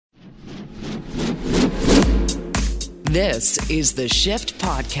This is the Shift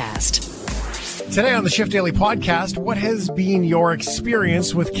Podcast. Today on the Shift Daily Podcast, what has been your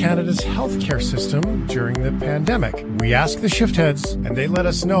experience with Canada's healthcare system during the pandemic? We ask the shift heads, and they let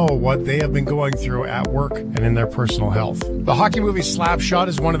us know what they have been going through at work and in their personal health. The hockey movie Slapshot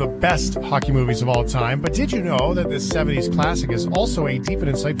is one of the best hockey movies of all time, but did you know that this 70s classic is also a deep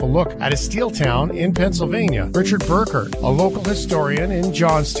and insightful look at a steel town in Pennsylvania? Richard Burkert, a local historian in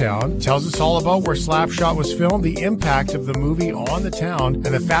Johnstown, tells us all about where Slapshot was filmed, the impact of the movie on the town, and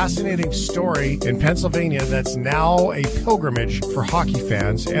the fascinating story in Pennsylvania that's now a pilgrimage for hockey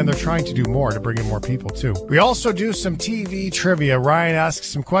fans, and they're trying to do more to bring in more people too. We also do some TV trivia. Ryan asks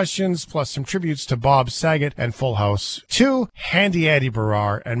some questions, plus some tributes to Bob Saget and Full House 2, Handy Andy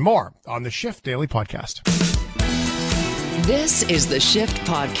Barrar, and more on the Shift Daily Podcast. This is the Shift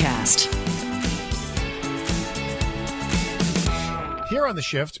Podcast. Here on the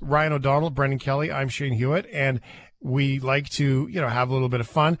Shift, Ryan O'Donnell, Brendan Kelly, I'm Shane Hewitt, and we like to, have a little bit of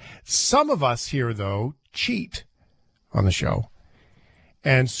fun. Some of us here, though, cheat on the show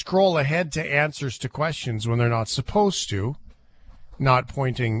and scroll ahead to answers to questions when they're not supposed to, not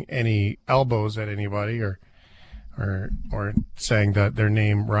pointing any elbows at anybody or saying that their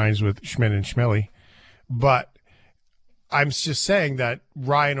name rhymes with Schmidt and Schmelly. But I'm just saying that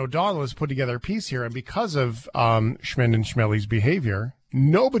Ryan O'Donnell has put together a piece here, and because of Schmidt and Schmelly's behavior,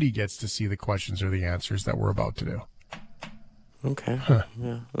 nobody gets to see the questions or the answers that we're about to do. Okay. Huh.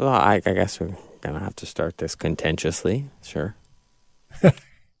 Yeah. Well, I guess we're going to have to start this contentiously. Sure.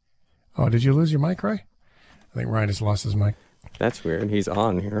 Oh, did you lose your mic, Ray? I think Ryan just lost his mic. That's weird. He's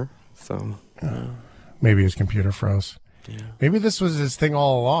on here, so. Maybe his computer froze. Yeah. Maybe this was his thing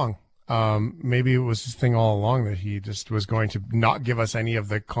all along. Maybe it was his thing all along that he just was going to not give us any of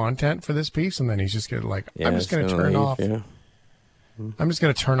the content for this piece, and then he's just going to I'm just going to turn off. Yeah. I'm just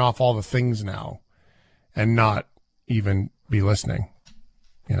going to turn off all the things now and not even be listening,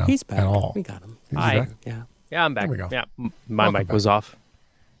 He's back. At all. We got him. Hi. Yeah. Yeah, I'm back. There we go. Yeah, my Welcome mic back. was off.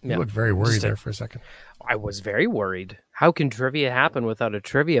 You looked very worried there for a second. I was very worried. How can trivia happen without a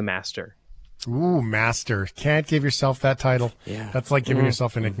trivia master? Ooh, master. Can't give yourself that title. Yeah. That's like giving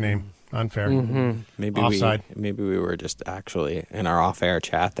yourself a nickname. Unfair. Maybe Offside. Maybe we were just actually in our off-air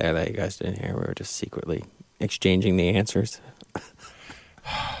chat there that you guys didn't hear. We were just secretly exchanging the answers.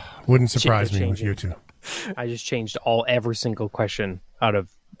 Wouldn't surprise me with you two. I just changed every single question out of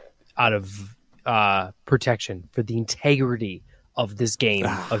protection for the integrity of this game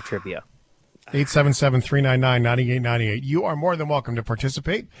of trivia. 877-399-9898. You are more than welcome to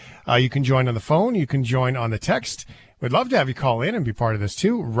participate. You can join on the phone. You can join on the text. We'd love to have you call in and be part of this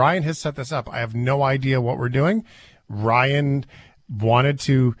too. Ryan has set this up. I have no idea what we're doing. Ryan wanted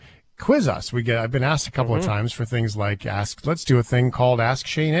to quiz us. I've been asked a couple of times for things like let's do a thing called Ask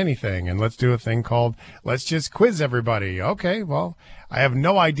Shane Anything, and let's do a thing called Let's Just Quiz Everybody. Okay, well, I have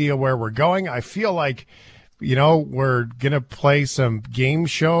no idea where we're going. I feel like, we're going to play some game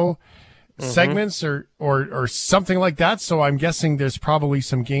show segments or something like that. So I'm guessing there's probably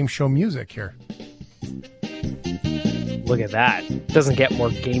some game show music here. Look at that. Doesn't get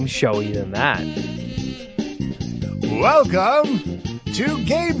more game showy than that. Welcome to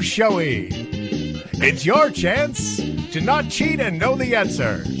Gameshow-y. It's your chance to not cheat and know the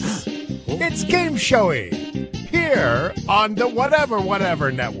answers. It's Gameshow-y here on the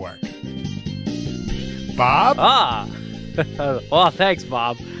Whatever Network. Bob? Well, thanks,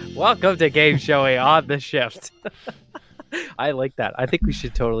 Bob. Welcome to Gameshow-y on the Shift. I like that. I think we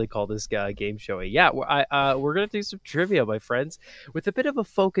should totally call this Game Show-y. Yeah, we're going to do some trivia, my friends, with a bit of a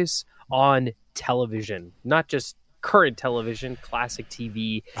focus on television, not just current television, classic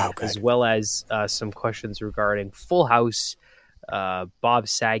TV, as well as some questions regarding Full House. Bob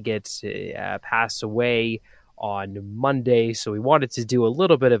Saget passed away on Monday, so we wanted to do a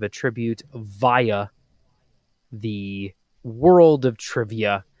little bit of a tribute via the world of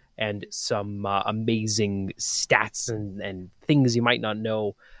trivia and some amazing stats and things you might not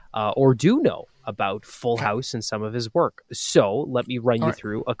know or do know about Full House and some of his work. So let me run you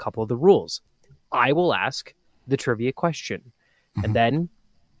through a couple of the rules. I will ask the trivia question, and then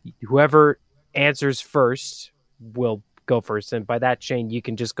whoever answers first will go first. And by that, Shane, you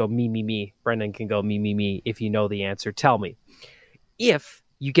can just go me. Brendan can go me. If you know the answer, tell me. If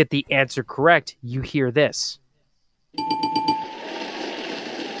you get the answer correct, you hear this.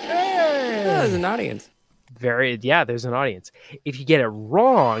 There's an audience. There's an audience. If you get it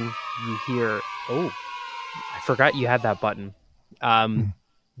wrong, you hear, I forgot you had that button.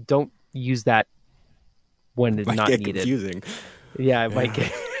 Don't use that when it's not needed. Confusing. Yeah, it might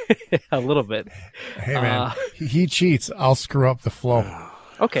get a little bit. Hey, man, he cheats. I'll screw up the flow.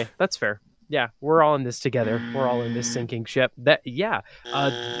 Okay, that's fair. Yeah, we're all in this together. We're all in this sinking ship.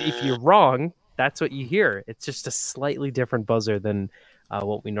 If you're wrong, that's what you hear. It's just a slightly different buzzer than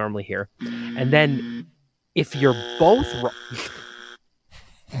what we normally hear. And then if you're both wrong...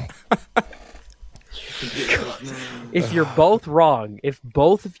 If you're both wrong, if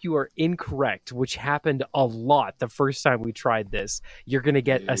both of you are incorrect, which happened a lot the first time we tried this, you're going to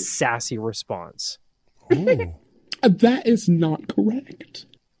get a sassy response. Ooh. That is not correct.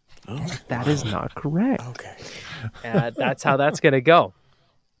 Oh, that is not correct. Okay. That's how that's going to go.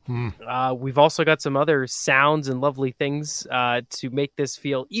 We've also got some other sounds and lovely things to make this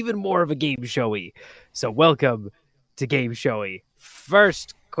feel even more of a game showy. So welcome to Game Showy.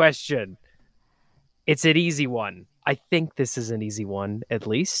 First question. It's an easy one. I think this is an easy one, at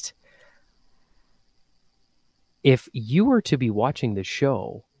least. If you were to be watching the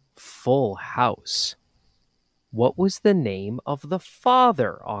show Full House, what was the name of the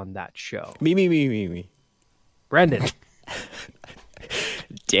father on that show? Me. Brendan.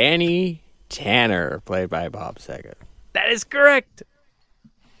 Danny Tanner, played by Bob Saget. That is correct.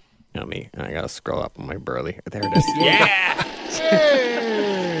 Not me. I gotta scroll up on my burly. There it is. Yeah.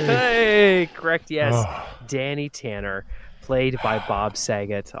 Hey, correct. Yes, Oh. Danny Tanner, played by Bob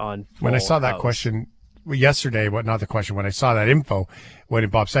Saget on Full When I saw that House. question yesterday, when I saw that info, when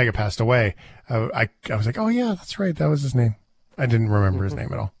Bob Saget passed away, I was like, oh yeah, that's right. That was his name. I didn't remember his name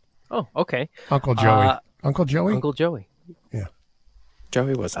at all. Oh, okay. Uncle Joey. Uncle Joey? Uncle Joey. Yeah.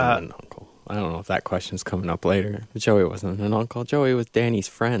 Joey wasn't an uncle. I don't know if that question's coming up later. Joey wasn't an uncle. Joey was Danny's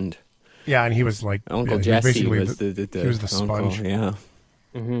friend. Yeah, and he was like Uncle he was Jesse basically was the he was the uncle, sponge. yeah.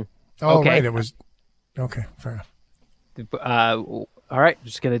 Mm-hmm. Oh, Okay. right. It was okay. Fair enough. All right,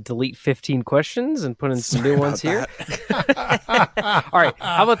 just going to delete 15 questions and put in some new ones here. All right,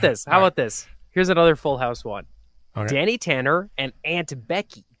 how about this? Here's another Full House one. Okay. Danny Tanner and Aunt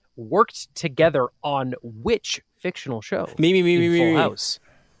Becky worked together on which fictional show? Me. Full House.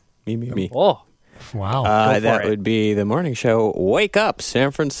 Me. Oh, Wow. Go for That it. would be the morning show Wake Up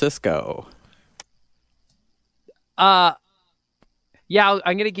San Francisco. yeah,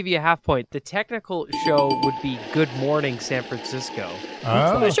 I'm going to give you a half point. The technical show would be Good Morning San Francisco.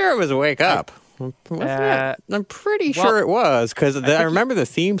 I'm Oh. sure it was Wake Up. Wasn't it? I'm pretty sure it was, because I remember the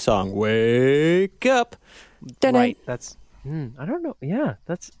theme song, Wake Up. Right, that's... I don't know. Yeah,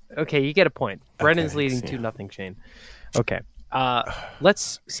 that's... Okay, you get a point. Brendan's Okay, leading yeah. 2-0, Shane. Okay.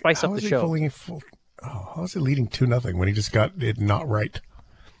 Let's spice up the show. How is it leading 2-0 when he just got it not right?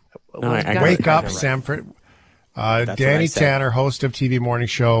 No, I got Wake it up, right. Sanford. what I Danny said. Tanner, host of TV morning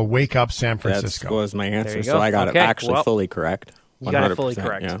show, Wake Up San That Francisco. was my answer, you so go. I got Okay, it actually well, fully correct. you got it fully 100%,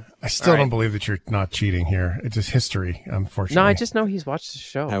 correct. Yeah. I still All right. don't believe that you're not cheating here. It's just history, unfortunately. No, I just know he's watched the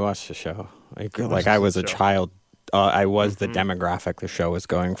show. I watched the show. I was a child. I was the demographic the show was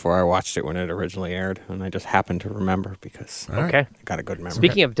going for. I watched it when it originally aired, and I just happened to remember because Okay. I got a good memory.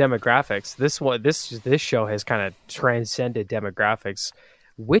 Speaking of demographics, this show has kind of transcended demographics.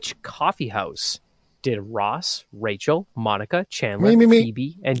 Which coffee house did Ross, Rachel, Monica, Chandler, Me.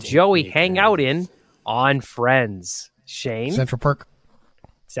 Phoebe, and Joey hang out in on Friends? Shane, Central Park.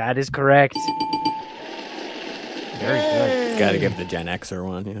 that is correct. Very good. Got to give the Gen Xer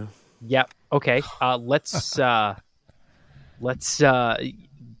one, yeah. Yep. Okay. Let's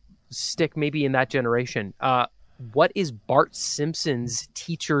stick maybe in that generation. What is Bart Simpson's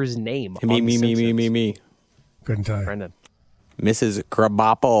teacher's name? on The Simpsons? Me. Couldn't tell you. Brendan. Mrs.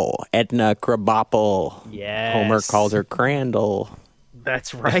 Krabappel, Edna Krabappel. Yes. Homer calls her Crandall.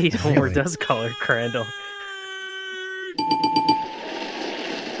 That's right. Homer Really? does call her Crandall.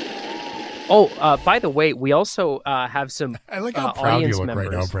 Oh, by the way, we also have some I like how proud audience you look members.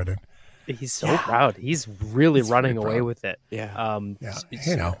 right now, Brendan. He's so proud. He's really running very away proud. with it. Yeah. Yeah,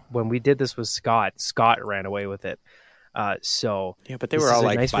 you know. When we did this with Scott ran away with it. So Yeah, but they this were is all a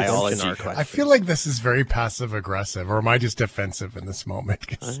like nice redemption biology arc. questions. I feel like this is very passive aggressive, or am I just defensive in this moment?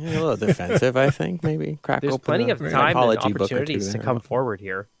 'Cause- A little defensive, I think, maybe. Crack There's open plenty a of time and psychology book or two opportunities to there. come forward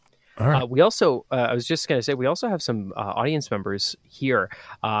here. All right. We also, I was just going to say, we also have some audience members here,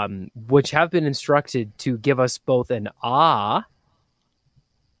 which have been instructed to give us both an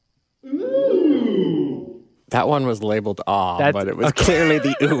That one was labeled That's- but it was okay. clearly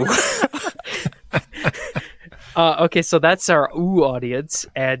the ooh. okay, so that's our ooh audience,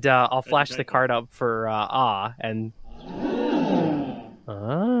 and I'll flash the card up for and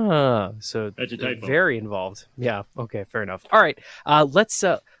so That's a typo. very involved. Yeah, okay, fair enough. All right,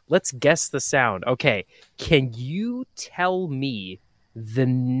 let's guess the sound. Okay, can you tell me the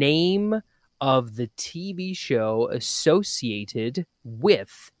name of the TV show associated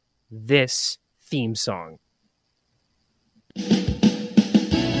with this theme song?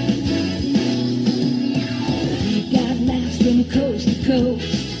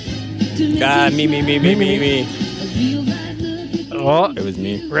 Me. Oh, It was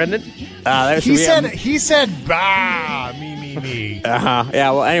me. Brendan. That was He me. said, bah, me. Yeah,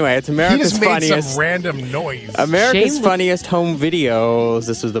 well, anyway, it's He America's just made funniest. some random noise. America's Shane- funniest home videos.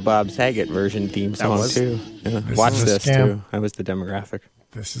 This was the Bob Saget version theme song was- too. Yeah. This Watch is a this scam. too. I was the demographic.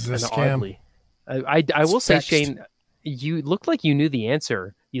 This is a And scam. oddly, I will say, Fixed. Shane, you looked like you knew the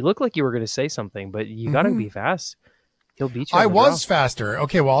answer. You looked like you were going to say something, but you got to be fast. He'll beat you. I on the was draw. faster.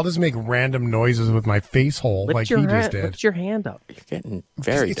 Okay, well, I'll just make random noises with my face hole Lift like your he just hand, did. Lift your hand up. You're getting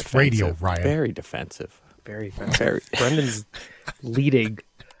very It's defensive. radio, Ryan. Very defensive. Very fast. Very. Brendan's leading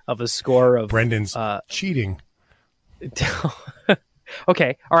of a score of Brendan's cheating.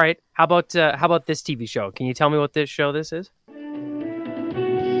 Okay, all right. How about this TV show? Can you tell me what this is? Me.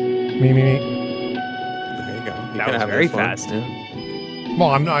 There you go. You That can was have very this one. fast. Yeah. Well,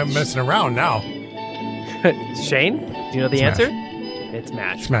 I'm messing around now. Shane, do you know the Smash. answer? It's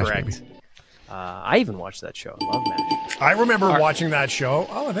MASH. Smash, correct. baby. I even watched that show. I love MASH. I remember watching that show.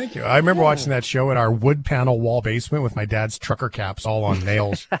 Oh, thank you. I remember watching that show in our wood panel wall basement with my dad's trucker caps all on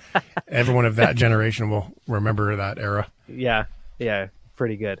nails. Everyone of that generation will remember that era. Yeah,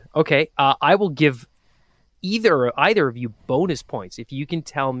 pretty good. Okay, I will give either of you bonus points if you can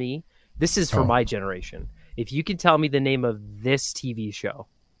tell me. This is for my generation. If you can tell me the name of this TV show.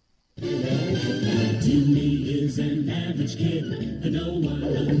 Is an average kid that no one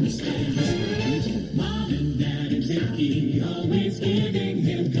understands. Mom and Dad and Vicky always giving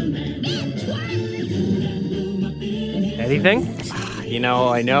him commands. Anything? You know,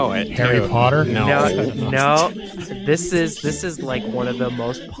 I know it. Harry too. Potter? No. No. This is like one of the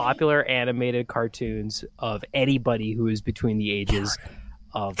most popular animated cartoons of anybody who is between the ages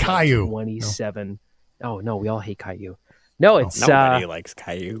of Caillou. 27. Oh no, we all hate Caillou. No, it's Nobody likes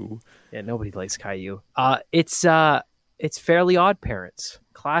Caillou. yeah, nobody likes Caillou. It's Fairly Odd Parents,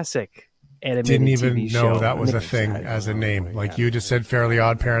 classic animated Didn't even TV know show. that was a Makes thing sense. as a name. Like you just said Fairly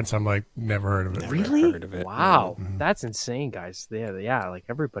Odd Parents. I'm like, never heard of it. Really? heard of it. Wow, that's insane, guys. Yeah, like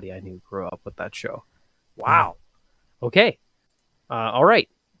everybody I knew grew up with that show. Wow. Okay. All right.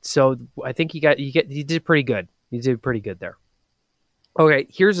 So I think you did pretty good. You did pretty good there. Okay,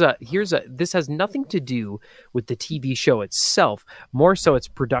 here's a this has nothing to do with the TV show itself, more so its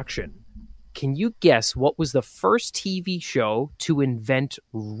production. Can you guess what was the first TV show to invent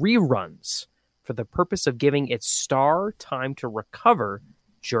reruns for the purpose of giving its star time to recover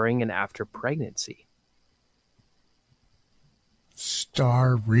during and after pregnancy?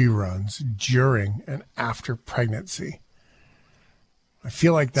 Star reruns during and after pregnancy. I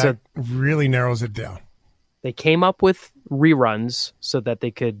feel like that really narrows it down. They came up with reruns so that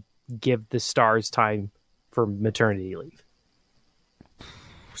they could give the stars time for maternity leave.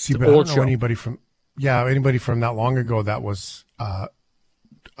 See, It's but an I old don't know show. anybody from that long ago that was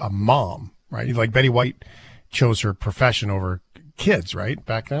a mom, right? Like Betty White chose her profession over kids, right?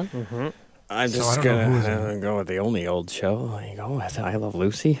 Back then. Mm-hmm. I'm So just I don't know who's gonna go with the only old show. There you go with I Love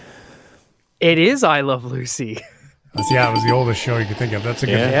Lucy. It is I Love Lucy. Yeah, it was the oldest show you could think of. That's a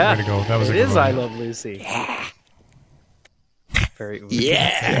good Yeah. way to go. That was It a good is one. I Love Lucy. Yeah. Very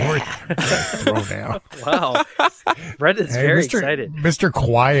Yeah. Throw down. Wow. Brendan's Hey, very Mr. excited. Mr.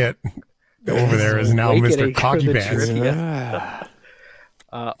 Quiet over there is now Awakening Mr. Cocky for the Pants. trivia.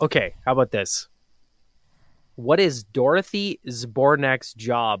 Okay, how about this? What is Dorothy Zbornak's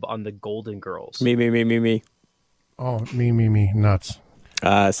job on the Golden Girls? Me. Oh, me, nuts.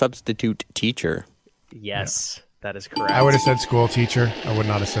 Substitute teacher. Yes, that is correct. I would have said school teacher. I would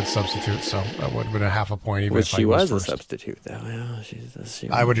not have said substitute, so that would have been a half a point. Even Which if she I was a first. substitute, though. Yeah, she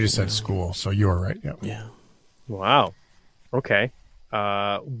I would have just said school, so you were right. Yeah. Yeah. Wow. Okay.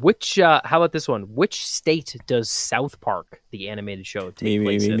 How about this one? Which state does South Park, the animated show, take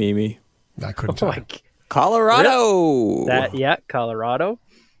place in? Me. I couldn't Oh tell. my g- Colorado. Colorado.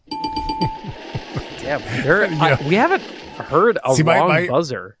 Damn, we haven't heard a See, wrong my-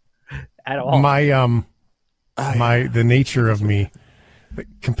 buzzer at all. The nature of me, the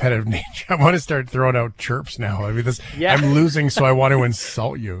competitive nature. I want to start throwing out chirps now. I mean, Yeah. I'm losing, so I want to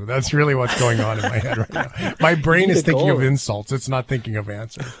insult you. That's really what's going on in my head right now. My brain need is a thinking goal. of insults. It's not thinking of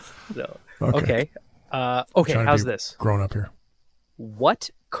answers. No. Okay. Okay. Trying to How's be this? Grown up here. What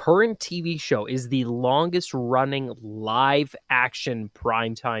current TV show is the longest running live action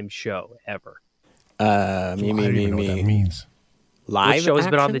primetime show ever? I don't even know what that means. Live Which show has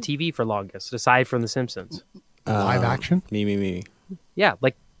been on the action? TV for longest, aside from The Simpsons? Live action? Me. Yeah,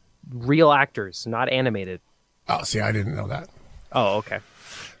 like real actors, not animated. Oh, see, I didn't know that. Oh, okay.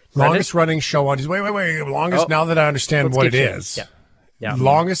 Longest running show on. Wait. Longest. Oh. Now that I understand Let's what it give Shane. is. Yeah.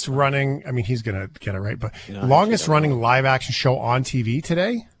 Longest running. I mean, he's gonna get it right, but No, I longest actually don't running live action show on TV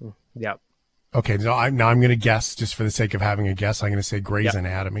today. Yeah. Okay, I'm going to guess just for the sake of having a guess. I'm going to say Grey's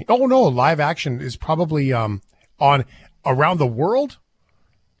Anatomy. Oh no, live action is probably on around the world.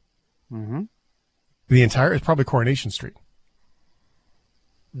 Mm-hmm. The entire is probably Coronation Street.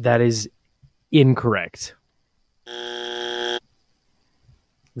 That is incorrect.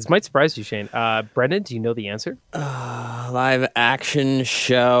 This might surprise you, Shane. Brendan, do you know the answer? Live action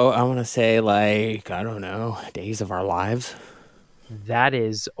show. I want to say I don't know, Days of Our Lives. That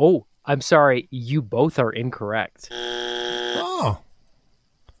is. Oh, I'm sorry. You both are incorrect. Oh,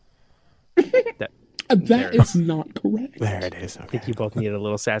 That is not correct. There it is. Okay. I think you both need a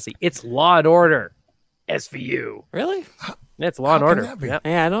little sassy. It's Law and Order. SVU. Really? It's Law and How can Order. that be? Yep.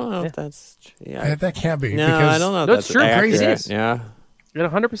 Yeah, I don't know if that's. Yeah, that can't be. no, because I don't know. If No, that's it's true. accurate. Crazy is. Yeah. It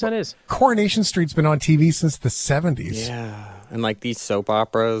 100% is. Coronation Street's been on TV since the 70s. Yeah, and these soap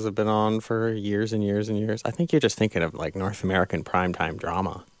operas have been on for years and years and years. I think you're just thinking of North American primetime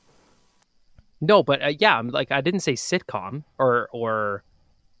drama. No, but I'm I didn't say sitcom or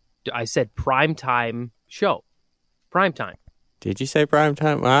I said primetime show. Primetime. Did you say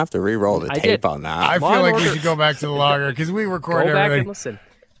primetime? Well, I have to re-roll the I tape did. on that. I Law feel and like we Order. should go back to the logger because we record Go back everything. and listen.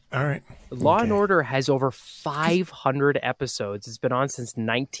 All right. Law and Order has over 500 episodes. It's been on since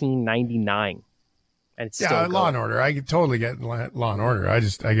 1999. And it's still Law and going. Order. I could totally get Law and Order. I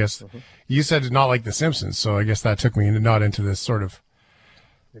guess you said it's not like The Simpsons, so I guess that took me not into this sort of.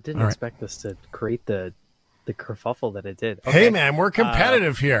 I didn't All right. expect this to create the kerfuffle that it did. Hey Okay. man, we're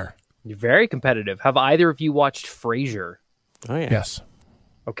competitive here. You're very competitive. Have either of you watched Frasier? Oh yeah. Yes.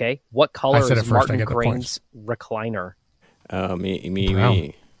 Okay. What color I said is it first, I Martin get the Crane's recliner? Oh me.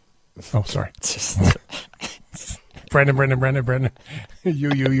 Brown. Oh, sorry. Brendan.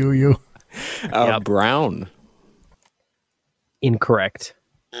 You. Yep. Brown. Incorrect.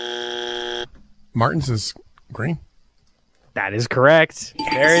 Martin's is green. That is correct.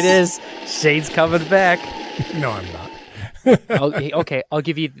 There it is. Shane's coming back. No, I'm not. Okay, I'll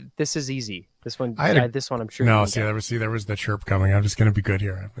give you. This is easy. This one. I had a- this one. I'm sure. No, you can there was the chirp coming. I'm just going to be good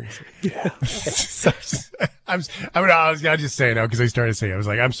here. Yeah. I'll just say no because I started saying I was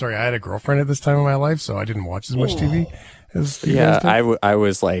like, I'm sorry, I had a girlfriend at this time of my life, so I didn't watch as much TV as you guys Yeah, did. I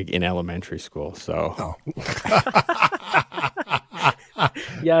was in elementary school, so Oh.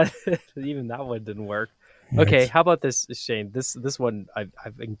 Yeah, even that one didn't work. Okay, how about this, Shane? This one I've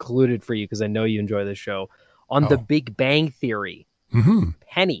included for you because I know you enjoy this show. On The Big Bang Theory,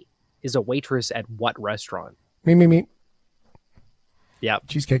 Penny is a waitress at what restaurant? Me. Yep,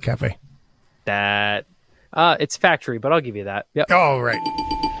 Cheesecake Cafe. that. It's Factory, but I'll give you that. Yep. Oh, right.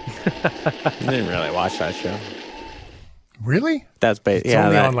 I didn't really watch that show. Really? That's It's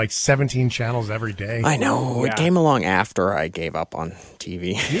only on 17 channels every day. I know. Yeah. It came along after I gave up on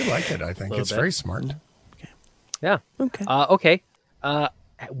TV. You like it, I think. Little It's bit. very smart. Yeah. Okay. Okay.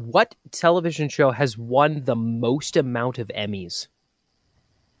 What television show has won the most amount of Emmys?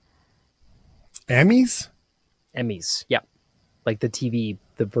 Emmys? Emmys. Yeah. Like the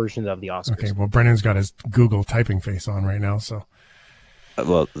version of the Oscars. Okay, well, Brennan's got his Google typing face on right now, so.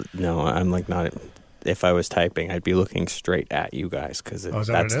 Well, no, I'm not. If I was typing, I'd be looking straight at you guys because Oh, is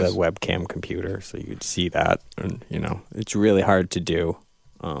that that's what it the is? webcam computer, so you'd see that, and it's really hard to do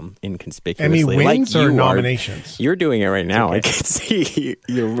inconspicuously. Emmy wins like or you nominations? You're doing it right now. Okay. I can see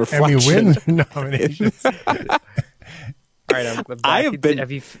your Emmy reflection. wins or nominations? All right, I'm back. I have been-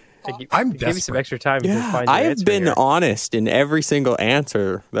 Have you? I'm give me some desperate. extra time to find your I have answer been here. honest in every single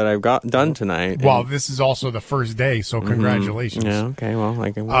answer that I've done tonight. Well, this is also the first day, so congratulations. yeah, okay. Well,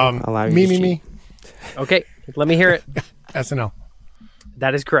 I can allow you. Me. Okay, let me hear it. SNL.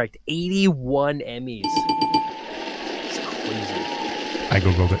 That is correct. 81 Emmys. It's crazy. I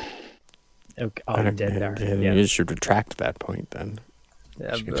Googled it. Okay. Oh, you did there. Yeah. You should retract that point then.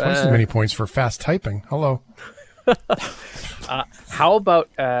 She gets twice as many points for fast typing. Hello. How about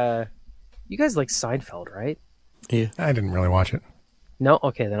you guys like Seinfeld, right? Yeah. I didn't really watch it. No?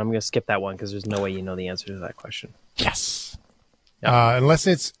 Okay, then I'm going to skip that one because there's no way you know the answer to that question. Yes. Unless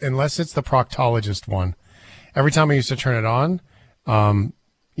it's the proctologist one. Every time I used to turn it on,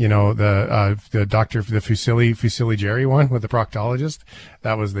 the doctor, the Fusilli Jerry one with the proctologist,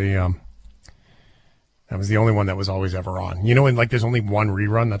 that was the only one that was always ever on. You know, when there's only one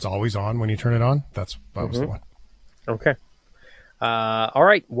rerun that's always on when you turn it on. That was the one. Okay. All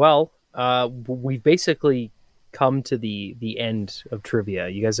right. Well, we've basically come to the end of trivia.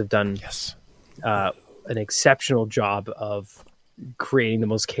 You guys have done Yes. an exceptional job of creating the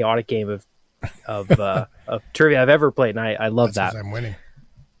most chaotic game of trivia I've ever played, and I love That's that. 'cause I'm winning.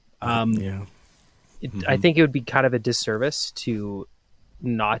 Yeah. I think it would be kind of a disservice to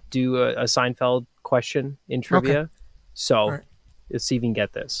not do a Seinfeld question in trivia. So right. let's see if we can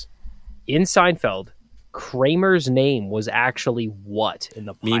get this. in Seinfeld, Kramer's name was actually what in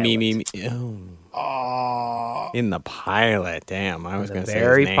the pilot? Me. Oh. In the pilot, damn. I was going to say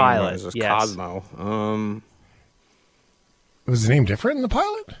very his name pilot, was yes. Cosmo. Was the name different in the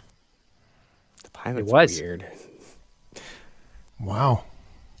pilot? The pilot's It was. weird. Wow.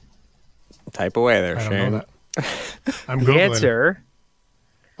 Type away there, I don't Shane. know that. I'm The Googling. answer.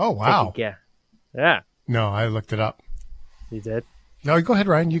 Oh, wow. Yeah, No, I looked it up. you did. No, go ahead,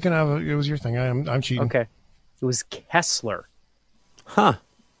 Ryan. You can have it was your thing. I'm cheating. Okay. It was Kessler. Huh.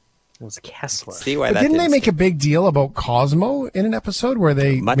 It was Kessler. See why But that didn't they didn't make a big deal about Cosmo in an episode where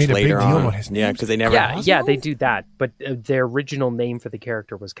they much made a big later deal on. about his name? Yeah, because they never. Yeah, they do that. But their original name for the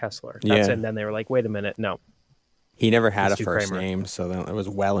character was Kessler. Yeah. And then they were like, wait a minute, no. He never had a It's too first Kramer. name, so then it was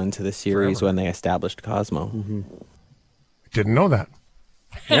well into the series when they established Cosmo. Mm-hmm. Didn't know that.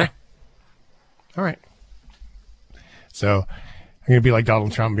 Yeah. All right. So I'm going to be like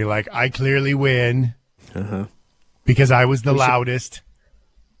Donald Trump and be like, I clearly win because I was the loudest.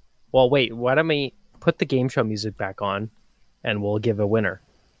 Well, wait, why don't we put the game show music back on and we'll give a winner.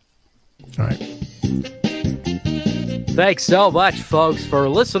 All right. Thanks so much, folks, for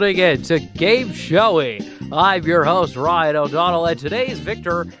listening in to Gameshow-y. I'm your host, Ryan O'Donnell, and today's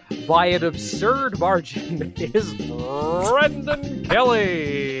victor by an absurd margin is Brendan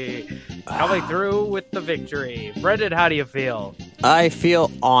Kelly. Coming through with the victory. Brendan, how do you feel? I feel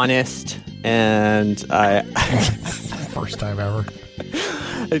honest, and I First time ever.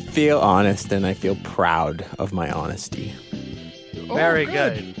 I feel honest, and I feel proud of my honesty. Very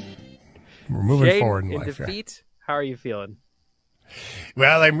good. good. We're moving Shane, forward in in life here. defeat, how are you feeling?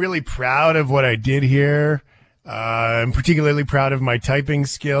 Well, I'm really proud of what I did here. I'm particularly proud of my typing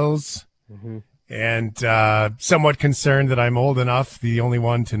skills. And somewhat concerned that I'm old enough, the only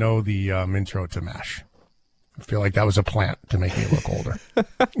one to know the intro to MASH. I feel like that was a plant to make me look older.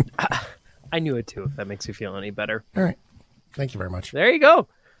 I knew it too, if that makes you feel any better. All right. Thank you very much. There you go.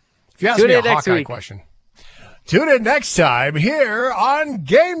 If you ask Tune me a in next Hawkeye week. question, tune in next time here on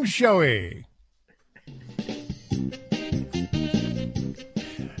Gameshow-y.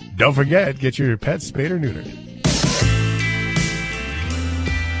 Don't forget, get your pets spayed or neutered.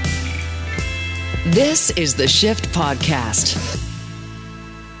 This is the Shift Podcast.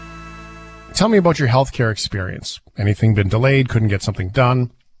 Tell me about your healthcare experience. Anything been delayed? Couldn't get something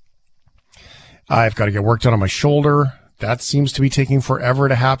done? I've got to get work done on my shoulder. That seems to be taking forever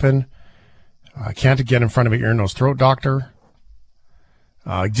to happen. I can't get in front of an ear, nose, throat doctor.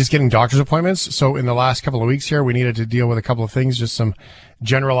 Just getting doctor's appointments. So in the last couple of weeks here, we needed to deal with a couple of things, just some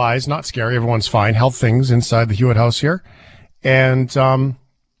generalized, not scary, everyone's fine, health things inside the Hewitt house here. And,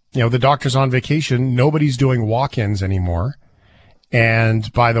 the doctor's on vacation. Nobody's doing walk-ins anymore.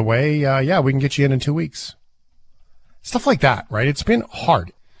 And by the way, we can get you in 2 weeks. Stuff like that, right? It's been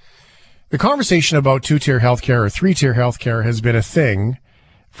hard. The conversation about 2-tier healthcare or 3-tier healthcare has been a thing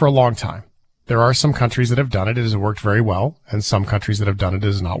for a long time. There are some countries that have done it. It has worked very well. And some countries that have done it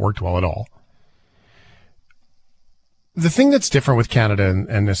has not worked well at all. The thing that's different with Canada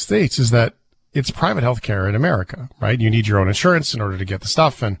and the States is that it's private healthcare in America, right? You need your own insurance in order to get the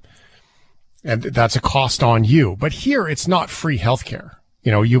stuff, and that's a cost on you. But here, it's not free healthcare.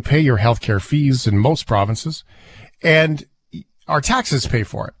 You pay your healthcare fees in most provinces, and our taxes pay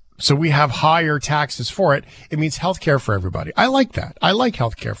for it. So we have higher taxes for it. It means healthcare for everybody. I like that. I like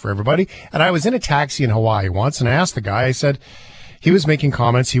healthcare for everybody. And I was in a taxi in Hawaii once, and I asked the guy, I said, he was making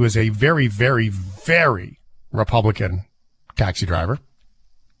comments. He was a very, very, very Republican taxi driver.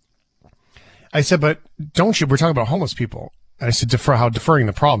 I said, but we're talking about homeless people. And I said, how deferring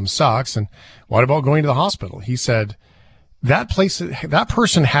the problem sucks. And what about going to the hospital? He said, that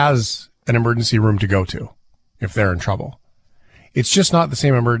person has an emergency room to go to if they're in trouble. It's just not the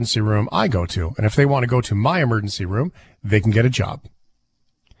same emergency room I go to. And if they want to go to my emergency room, they can get a job.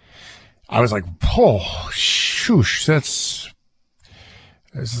 I was like, oh, shoosh,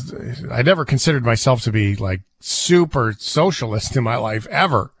 I never considered myself to be like super socialist in my life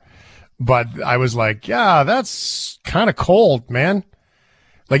ever. But I was like, yeah, that's kind of cold, man.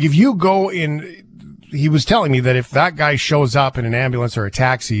 Like if you go in, he was telling me that if that guy shows up in an ambulance or a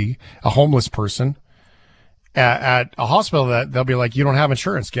taxi, a homeless person at a hospital, that they'll be like, you don't have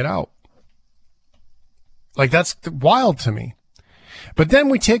insurance, get out. Like that's wild to me. But then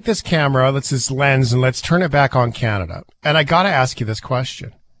we take this camera, this lens, and let's turn it back on Canada. And I got to ask you this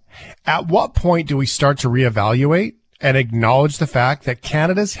question. At what point do we start to reevaluate and acknowledge the fact that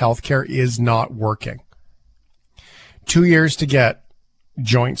Canada's healthcare is not working? 2 years to get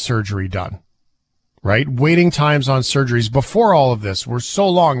joint surgery done, right? Waiting times on surgeries before all of this were so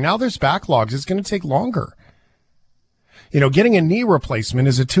long. Now there's backlogs. It's going to take longer. Getting a knee replacement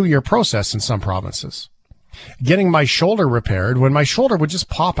is a 2-year process in some provinces. Getting my shoulder repaired, when my shoulder would just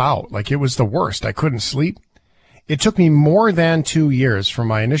pop out, like it was the worst. I couldn't sleep. It took me more than 2 years from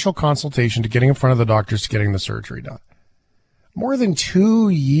my initial consultation to getting in front of the doctors to getting the surgery done. More than 2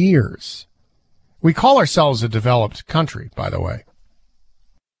 years. We call ourselves a developed country, by the way.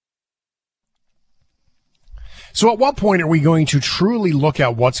 So at what point are we going to truly look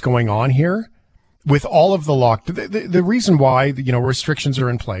at what's going on here with all of the the reason why, restrictions are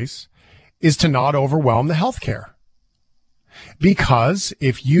in place is to not overwhelm the healthcare. Because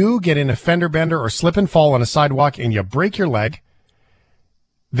if you get in a fender bender or slip and fall on a sidewalk and you break your leg,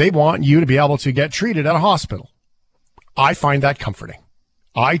 they want you to be able to get treated at a hospital. I find that comforting.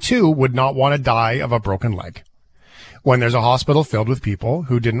 I, too, would not want to die of a broken leg when there's a hospital filled with people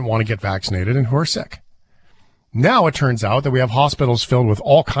who didn't want to get vaccinated and who are sick. Now it turns out that we have hospitals filled with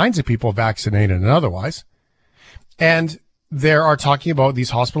all kinds of people vaccinated and otherwise. And they are talking about these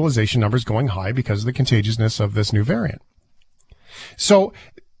hospitalization numbers going high because of the contagiousness of this new variant. So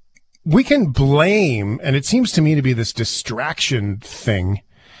we can blame, and it seems to me to be this distraction thing,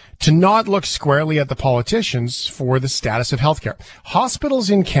 to not look squarely at the politicians for the status of healthcare. Hospitals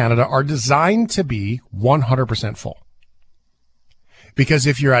in Canada are designed to be 100% full. Because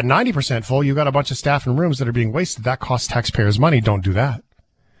if you're at 90% full, you've got a bunch of staff in rooms that are being wasted. That costs taxpayers money. Don't do that.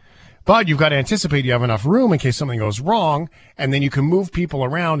 But you've got to anticipate you have enough room in case something goes wrong, and then you can move people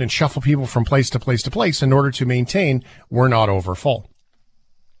around and shuffle people from place to place to place in order to maintain we're not over full.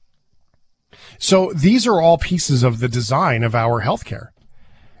 So these are all pieces of the design of our healthcare,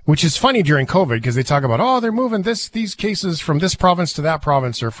 which is funny during COVID because they talk about, they're moving these cases from this province to that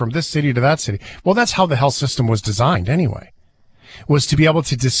province or from this city to that city. Well, that's how the health system was designed anyway, was to be able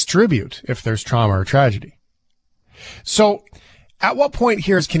to distribute if there's trauma or tragedy. So at what point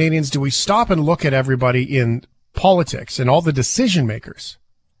here as Canadians do we stop and look at everybody in politics and all the decision makers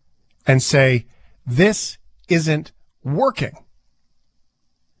and say, this isn't working?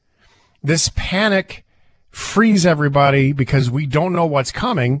 This panic frees everybody because we don't know what's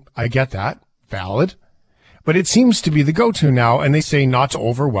coming. I get that. Valid. But it seems to be the go-to now, and they say not to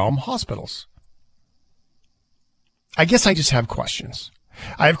overwhelm hospitals. I guess I just have questions.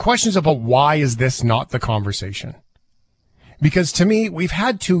 I have questions about why is this not the conversation? Because to me, we've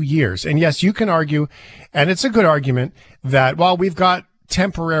had 2 years, and yes, you can argue, and it's a good argument, that, we've got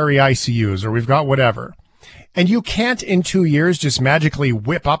temporary ICUs or we've got whatever. And you can't in 2 years just magically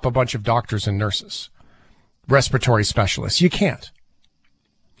whip up a bunch of doctors and nurses, respiratory specialists. You can't.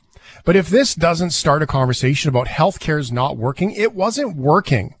 But if this doesn't start a conversation about healthcare's not working, it wasn't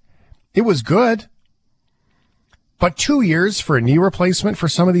working. It was good. But 2 years for a knee replacement for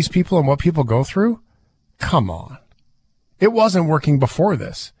some of these people and what people go through? Come on. It wasn't working before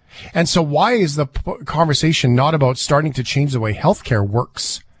this. And so why is the conversation not about starting to change the way healthcare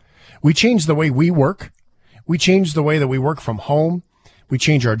works? We change the way we work. We change the way that we work from home. We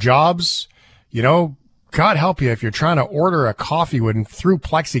change our jobs. God help you if you're trying to order a coffee through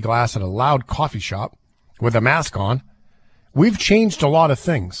plexiglass at a loud coffee shop with a mask on. We've changed a lot of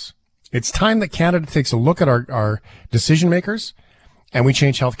things. It's time that Canada takes a look at our decision makers and we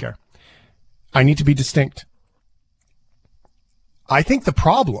change healthcare. I need to be distinct. I think the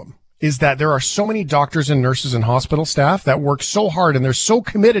problem is that there are so many doctors and nurses and hospital staff that work so hard and they're so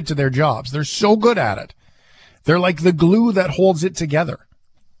committed to their jobs. They're so good at it. They're like the glue that holds it together.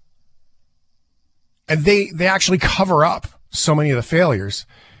 And they actually cover up so many of the failures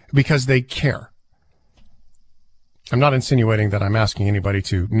because they care. I'm not insinuating that I'm asking anybody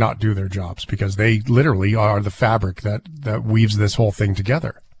to not do their jobs because they literally are the fabric that weaves this whole thing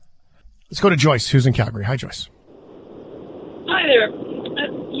together. Let's go to Joyce, who's in Calgary. Hi, Joyce. Hi there.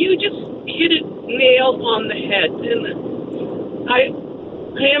 You just hit it nail on the head, and I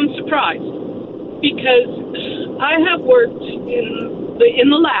am surprised because I have worked in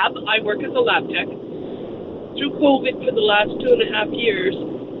the lab. I work as a lab tech through COVID for the last 2.5 years,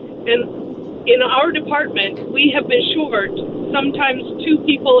 and in our department, we have been short sometimes 2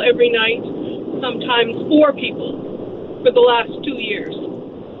 people every night, sometimes 4 people for the last 2 years.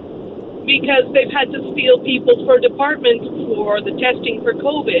 Because they've had to steal people for departments for the testing for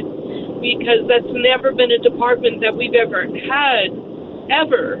COVID, because that's never been a department that we've ever had,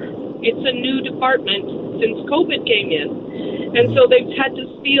 ever. It's a new department since COVID came in. And so they've had to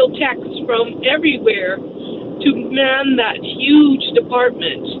steal techs from everywhere to man that huge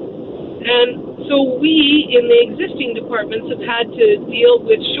department. And so we, in the existing departments, have had to deal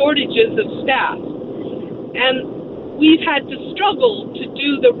with shortages of staff. And we've had to struggle to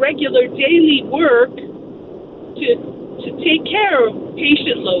do the regular daily work to take care of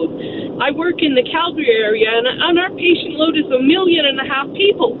patient load. I work in the Calgary area, and our patient load is 1.5 million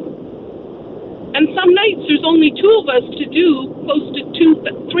people. And some nights there's only 2 of us to do close to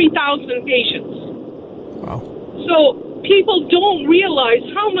 3,000 patients. Wow. So people don't realize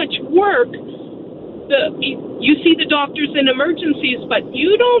how much work you see the doctors in emergencies, but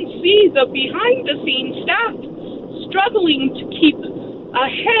you don't see the behind-the-scenes staff struggling to keep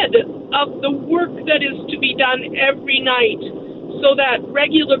ahead of the work that is to be done every night so that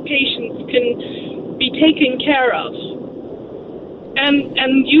regular patients can be taken care of.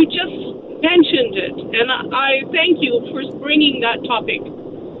 And you just mentioned it, and I thank you for bringing that topic to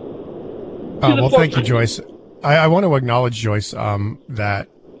the forefront. Thank you, Joyce. I want to acknowledge, Joyce, that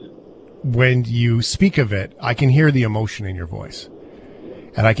when you speak of it, I can hear the emotion in your voice,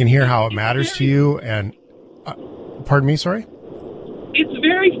 and I can hear how it matters to you. And pardon me, sorry? It's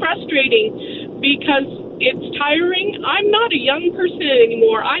very frustrating because it's tiring. I'm not a young person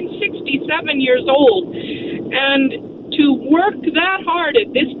anymore. I'm 67 years old, and to work that hard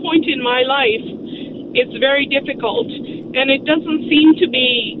at this point in my life, it's very difficult, and it doesn't seem to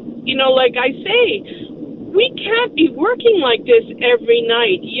be, like I say, we can't be working like this every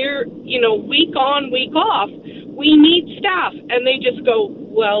night, week on, week off. We need staff. And they just go,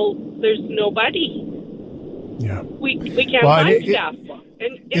 well, there's nobody. Yeah. We can't find staff.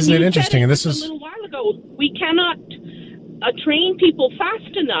 Isn't it interesting? And this is a little while ago. We cannot train people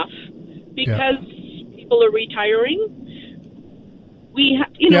fast enough because people are retiring.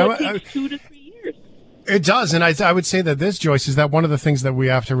 It takes 2 to 3 years. It does, and I would say that this, Joyce, is that one of the things that we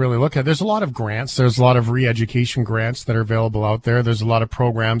have to really look at. There's a lot of grants. There's a lot of re-education grants that are available out there. There's a lot of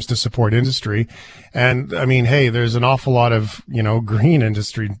programs to support industry. And, I mean, hey, there's an awful lot of, green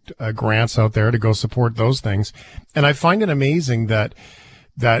industry grants out there to go support those things. And I find it amazing that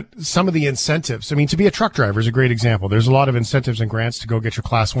some of the incentives, to be a truck driver is a great example. There's a lot of incentives and grants to go get your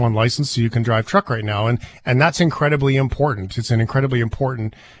Class 1 license so you can drive truck right now. And that's incredibly important. It's an incredibly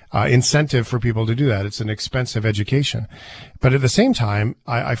important incentive for people to do that. It's an expensive education. But at the same time,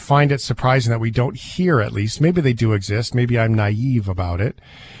 I find it surprising that we don't hear, at least, maybe they do exist. Maybe I'm naive about it.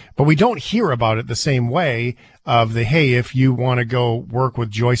 But we don't hear about it the same way of hey, if you want to go work with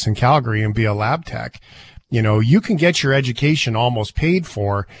Joyce in Calgary and be a lab tech, you can get your education almost paid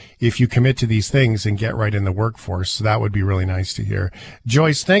for if you commit to these things and get right in the workforce. So that would be really nice to hear.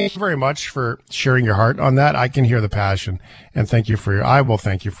 Joyce, thank you very much for sharing your heart on that. I can hear the passion, and I will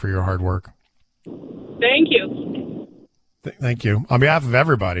thank you for your hard work. Thank you. Thank you. On behalf of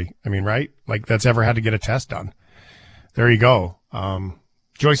everybody, right? Like that's ever had to get a test done. There you go.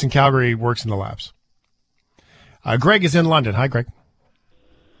 Joyce in Calgary works in the labs. Greg is in London. Hi, Greg.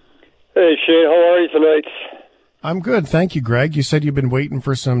 Hey, Shane, how are you tonight? I'm good, thank you, Greg. You said you've been waiting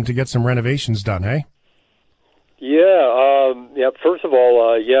for to get some renovations done, hey? Yeah, first of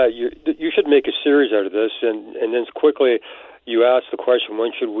all, you should make a series out of this, and then quickly you asked the question,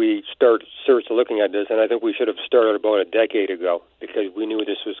 when should we start looking at this, and I think we should have started about a decade ago, because we knew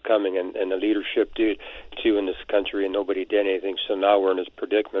this was coming, and the leadership did, too, in this country, and nobody did anything, so now we're in this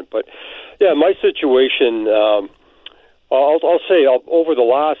predicament. But, yeah, my situation... I'll say over the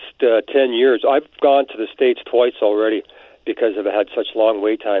last 10 years, I've gone to the States twice already because I've had such long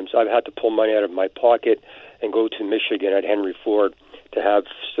wait times. I've had to pull money out of my pocket and go to Michigan at Henry Ford to have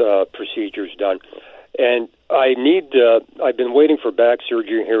procedures done. And I've been waiting for back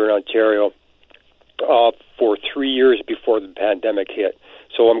surgery here in Ontario for 3 years before the pandemic hit.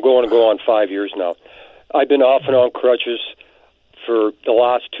 So I'm going to go on 5 years now. I've been off and on crutches for the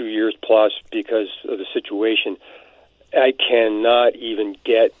last 2 years plus because of the situation. I cannot even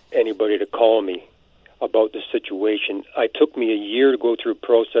get anybody to call me about the situation. It took me a year to go through a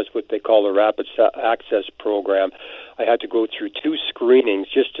process, what they call the Rapid Access Program. I had to go through 2 screenings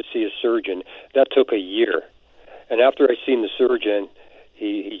just to see a surgeon. That took a year. And after I seen the surgeon,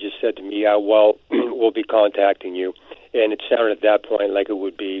 he just said to me, we'll be contacting you. And it sounded at that point like it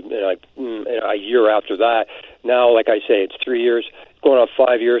would be a year after that. Now, like I say, it's 3 years, going on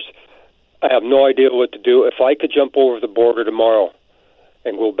 5 years. I have no idea what to do. If I could jump over the border tomorrow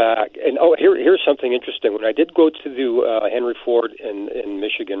and go back. And here's something interesting. When I did go to the Henry Ford in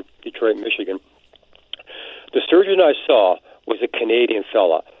Michigan, Detroit, Michigan, the surgeon I saw was a Canadian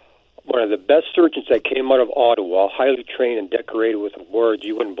fella, one of the best surgeons that came out of Ottawa, highly trained and decorated with awards.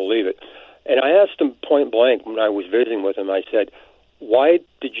 You wouldn't believe it. And I asked him point blank when I was visiting with him, I said, why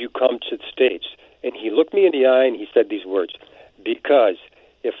did you come to the States? And he looked me in the eye and he said these words, because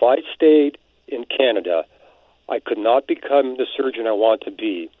if I stayed in Canada, I could not become the surgeon I want to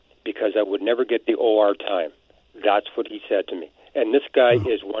be because I would never get the OR time. That's what he said to me. And this guy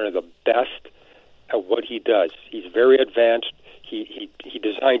is one of the best at what he does. He's very advanced. He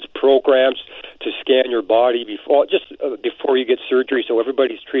designs programs to scan your body before you get surgery, so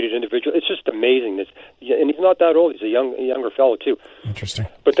everybody's treated individually. It's just amazing. And he's not that old. He's a younger fellow too. Interesting.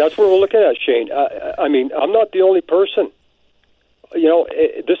 But that's what we're looking at, Shane. I mean, I'm not the only person. You know,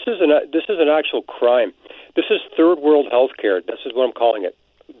 this is an actual crime. This is third world healthcare. This is what I'm calling it.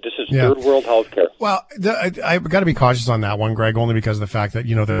 This is third world healthcare. Well, I've got to be cautious on that one, Greg, only because of the fact that,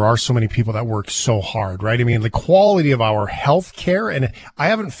 you know, there are so many people that work so hard, right? I mean, the quality of our healthcare, and I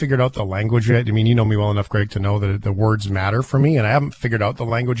haven't figured out the language yet. I mean, you know me well enough, Greg, to know that the words matter for me, and I haven't figured out the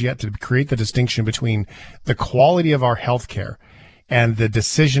language yet to create the distinction between the quality of our healthcare and the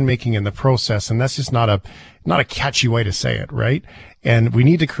decision making in the process. And that's just not a catchy way to say it, right? And we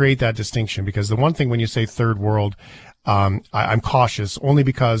need to create that distinction, because the one thing when you say third world, I'm cautious only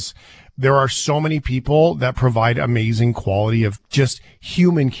because there are so many people that provide amazing quality of just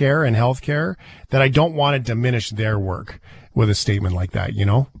human care and healthcare that I don't want to diminish their work with a statement like that, you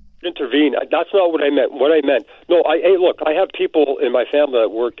know? Intervene. That's not what I meant. No, hey, look, I have people in my family that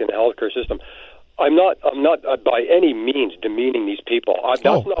work in the healthcare system. I'm not by any means demeaning these people. That's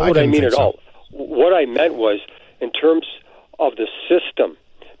not what I mean at all. What I meant was in terms of the system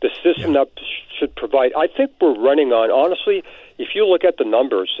that should provide. I think we're running on, honestly, if you look at the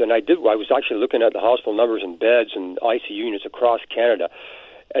numbers, and I was actually looking at the hospital numbers and beds and ICU units across Canada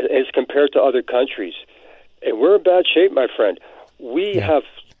as compared to other countries, and we're in bad shape, my friend. We have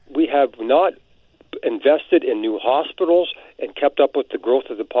not invested in new hospitals and kept up with the growth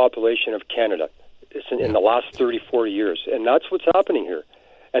of the population of Canada in the last 30, 40 years, and that's what's happening here.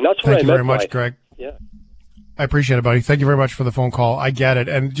 And that's what I meant. Thank you very much, Greg. Yeah. I appreciate it, buddy. Thank you very much for the phone call. I get it.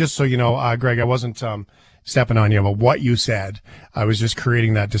 And just so you know, Greg, I wasn't stepping on you about what you said. I was just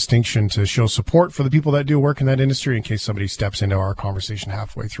creating that distinction to show support for the people that do work in that industry in case somebody steps into our conversation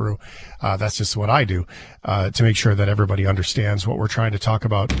halfway through. That's just what I do to make sure that everybody understands what we're trying to talk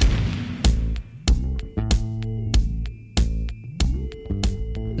about.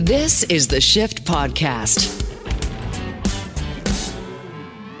 This is the Shift Podcast.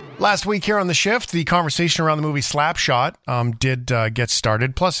 Last week here on The Shift, the conversation around the movie Slapshot did get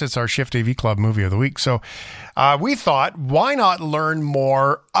started. Plus, it's our Shift AV Club movie of the week. So we thought, why not learn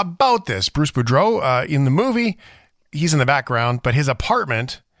more about this? Bruce Boudreau in the movie, he's in the background, but his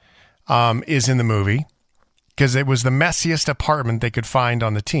apartment is in the movie because it was the messiest apartment they could find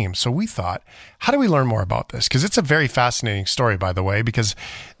on the team. So we thought, how do we learn more about this? Because it's a very fascinating story, by the way, because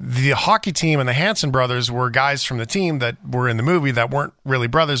the hockey team and the Hanson brothers were guys from the team that were in the movie that weren't really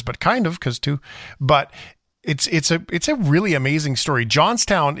brothers, but kind of, but it's a really amazing story.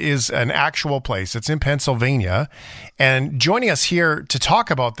 Johnstown is an actual place. It's in Pennsylvania. And joining us here to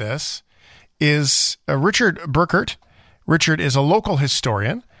talk about this is Richard Burkert. Richard is a local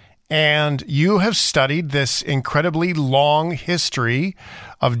historian. And you have studied this incredibly long history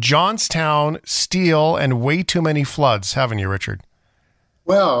of Johnstown, steel, and way too many floods, haven't you, Richard?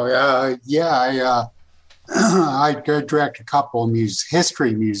 Well, I direct a couple of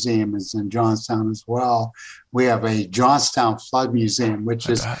history museums in Johnstown as well. We have a Johnstown Flood Museum, which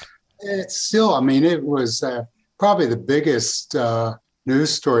it was probably the biggest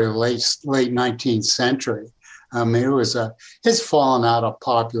news story of the late 19th century. I mean, it's fallen out of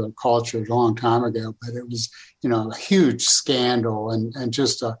popular culture a long time ago, but it was, a huge scandal and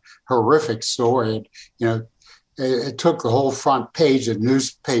just a horrific story. It took the whole front page of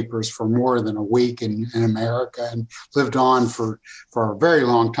newspapers for more than a week in America and lived on for a very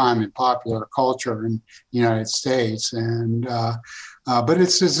long time in popular culture in the United States. And but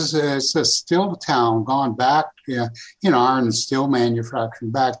it's a steel town gone back, iron and steel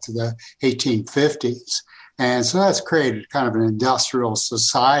manufacturing back to the 1850s. And so that's created kind of an industrial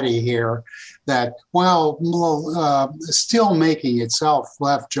society here that, steel making itself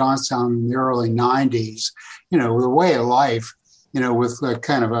left Johnstown in the early 90s, the way of life, with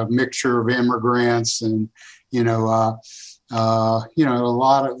kind of a mixture of immigrants and, a lot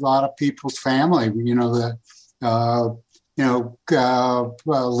of people's family,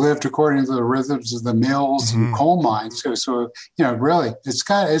 lived according to the rhythms of the mills and coal mines. So really, it's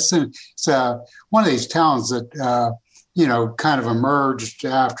one of these towns that kind of emerged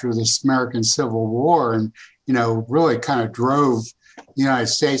after this American Civil War, and really kind of drove the United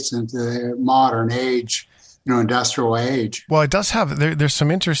States into the modern age, industrial age. Well, it does have there's some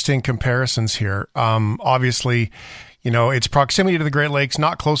interesting comparisons here. Obviously, its proximity to the Great Lakes,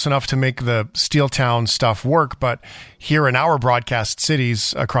 not close enough to make the steel town stuff work, but here in our broadcast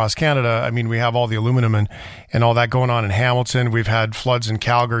cities across Canada, I mean, we have all the aluminum and all that going on in Hamilton. We've had floods in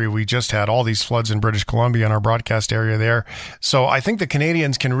Calgary. We just had all these floods in British Columbia in our broadcast area there. So I think the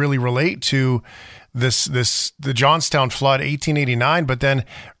Canadians can really relate to the Johnstown flood, 1889, but then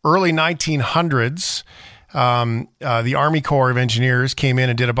early 1900s, the Army Corps of Engineers came in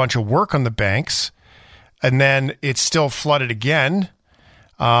and did a bunch of work on the banks, and then it still flooded again.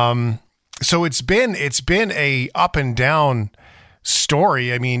 So it's been a up and down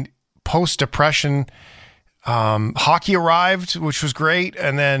story. I mean, post-Depression, hockey arrived, which was great,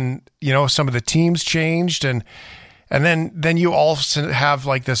 and then some of the teams changed, and then you also have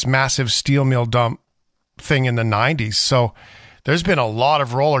like this massive steel mill dump thing in the 90s. So there's been a lot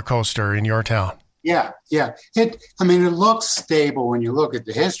of roller coaster in your town. Yeah. It looks stable when you look at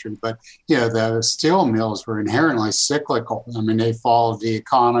the history, but the steel mills were inherently cyclical. I mean, they followed the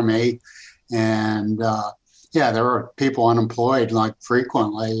economy, and there were people unemployed like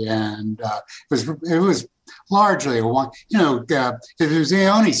frequently, and it was largely one. It was the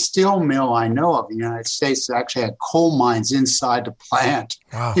only steel mill I know of in the United States that actually had coal mines inside the plant.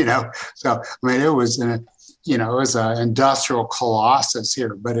 Wow. So I mean, it was an industrial colossus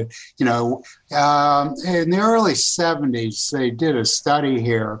here. But in the early 70s, they did a study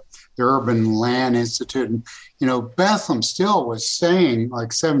here, the Urban Land Institute, and Bethlehem still was saying,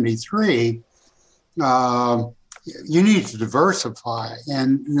 like 73, you need to diversify,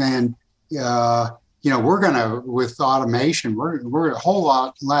 and we're going to, with automation, we're a whole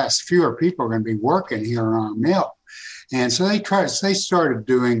lot less, fewer people are going to be working here in our mill. And so they started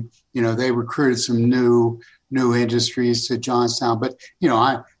doing, they recruited some new industries to Johnstown. But,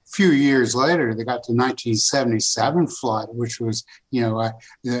 a few years later, they got the 1977 flood, which was, it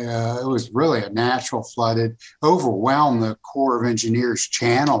was really a natural flood. It overwhelmed the Corps of Engineers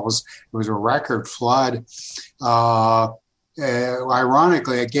channels. It was a record flood.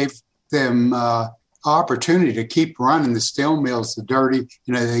 Ironically, it gave them opportunity to keep running the steel mills, the dirty,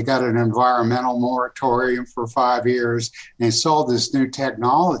 they got an environmental moratorium for 5 years and installed this new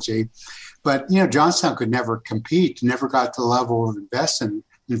technology. But, Johnstown could never compete, never got the level of investment,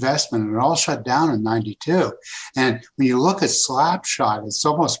 and it all shut down in 92. And when you look at Slapshot, it's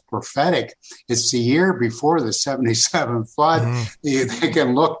almost prophetic. It's the year before the 77 flood. They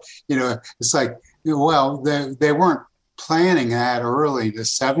can look, it's like, well, they weren't planning that early, the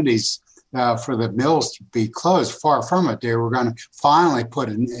 70s, for the mills to be closed. Far from it. They were going to finally put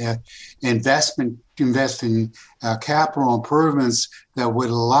invest in capital improvements that would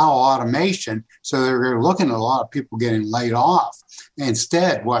allow automation. So they were looking at a lot of people getting laid off.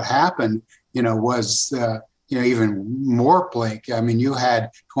 Instead, what happened, was even more bleak. I mean, you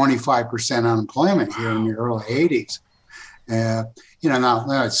had 25% unemployment here in the early 80s. Now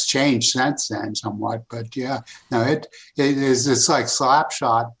it's changed since then somewhat, but it's like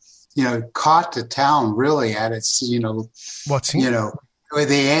Slapshot. Caught the town really at its, the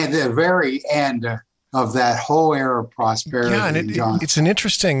very end of that whole era of prosperity. Yeah, and it's an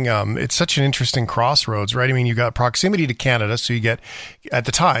interesting, it's such an interesting crossroads, right? I mean, you got proximity to Canada, so you get, at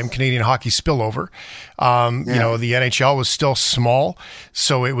the time, Canadian hockey spillover. The NHL was still small,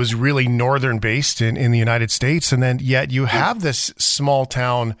 so it was really northern based in the United States, and then yet you have this small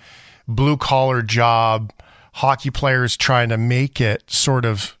town, blue collar job, hockey players trying to make it sort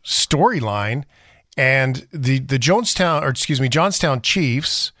of storyline, and the Johnstown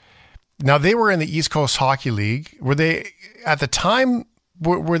Chiefs. Now they were in the East Coast Hockey League. Were they at the time?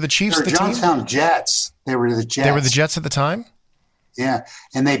 Were the Chiefs the Johnstown Jets? They were the Jets. They were the Jets at the time. Yeah,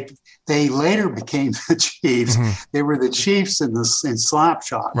 and they later became the Chiefs. Mm-hmm. They were the Chiefs in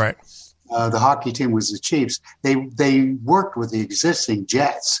Slapshot. Right. The hockey team was the Chiefs. They worked with the existing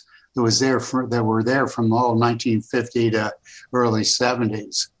Jets. That were there from the whole 1950 to early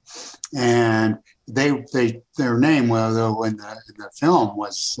 70s, and their name, though in the film,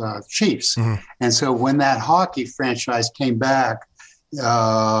 was Chiefs. Mm-hmm. And so when that hockey franchise came back,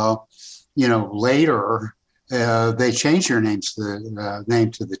 later, they changed their names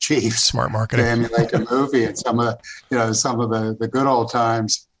to the Chiefs. Smart marketing. To emulate the movie and some of the good old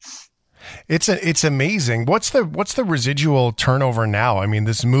times. It's amazing. What's the residual turnover now? I mean,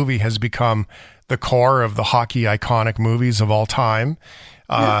 this movie has become the core of the hockey iconic movies of all time.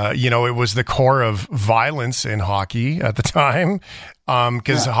 It was the core of violence in hockey at the time,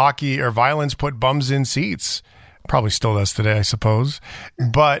 because hockey or violence put bums in seats. Probably still does today, I suppose.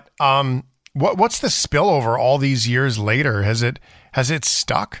 But what's the spillover all these years later? Has it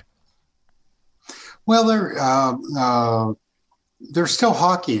stuck? Well, there's still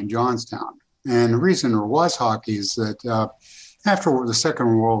hockey in Johnstown. And the reason there was hockey is that after the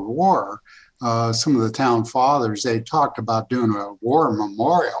Second World War, some of the town fathers, they talked about doing a war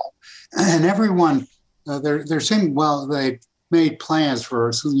memorial. And everyone, they made plans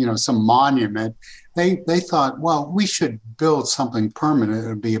for, some monument, they thought, well, we should build something permanent that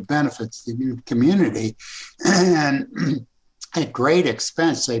would be a benefit to the community. And at great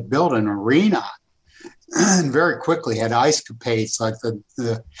expense, they built an arena and very quickly had ice capades. Like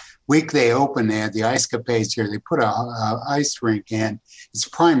the week they opened, they had the ice capades here. They put a ice rink in. It's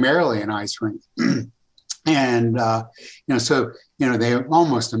primarily an ice rink. And, so they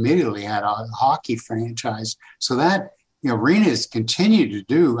almost immediately had a hockey franchise. So that, arenas continue to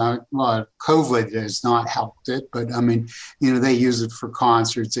do, COVID has not helped it, but they use it for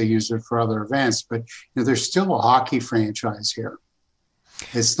concerts, they use it for other events, but, there's still a hockey franchise here.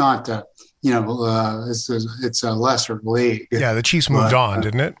 It's not, it's a lesser league. Yeah, the Chiefs moved on,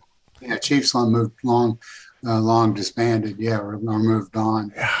 didn't it? Yeah, Chiefs moved long disbanded, or moved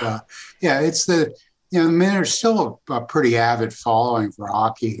on. But, it's there's still a pretty avid following for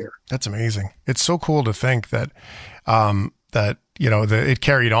hockey here. That's amazing. It's so cool to think that it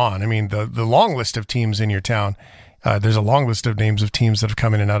carried on. I mean, the long list of teams in your town, there's a long list of names of teams that have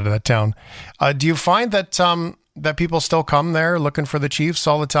come in and out of that town. Do you find that people still come there looking for the Chiefs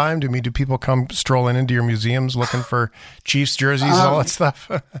all the time? Do people come strolling into your museums looking for Chiefs jerseys and all that stuff?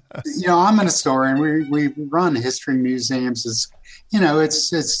 I'm an historian. We run history museums. It's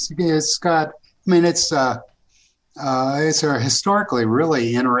a historically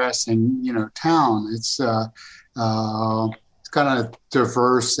really interesting, town. It's got a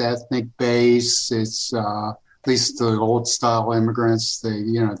diverse ethnic base. It's at least the old style immigrants,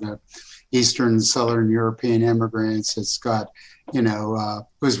 the Eastern and Southern European immigrants. It's got, it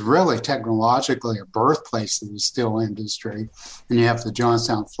was really technologically a birthplace of the steel industry. And you have the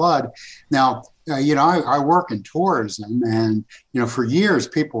Johnstown flood. Now, I work in tourism, and, for years,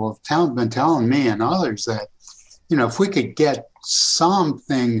 people have been telling me and others that, if we could get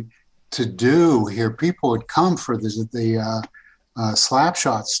something to do here, people would come for the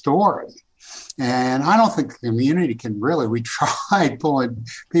Slapshot story. And I don't think the community can really, we tried pulling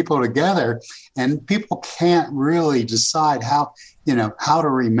people together, and people can't really decide how to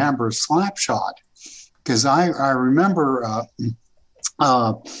remember Slapshot. Because I remember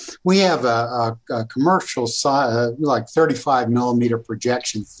we have a commercial like 35 millimeter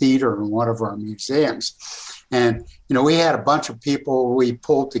projection theater in one of our museums. And, we had a bunch of people we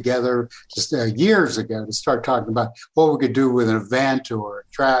pulled together just years ago to start talking about what we could do with an event or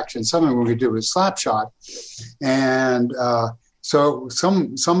attraction, something we could do with Slapshot. And so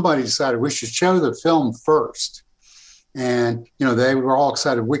somebody decided we should show the film first. And, they were all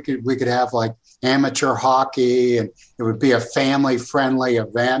excited. We could have like amateur hockey, and it would be a family-friendly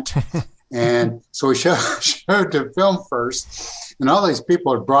event. And so we showed the film first. And all these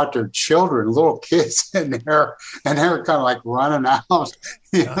people had brought their children, little kids in there, and they were kind of like running out.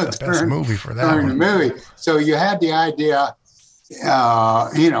 The best movie for that during the movie. So you had the idea,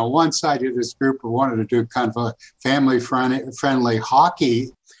 one side of this group wanted to do kind of a family-friendly hockey,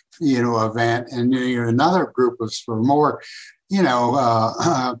 event, and another group was for more,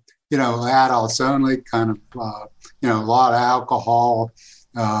 adults only, kind of, a lot of alcohol,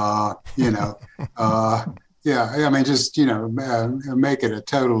 just, make it a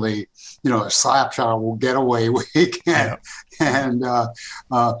totally, a Slapshot getaway weekend. Yeah. And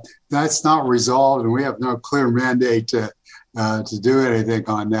that's not resolved, and we have no clear mandate to do anything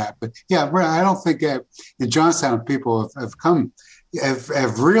on that. But yeah, I don't think in Johnstown people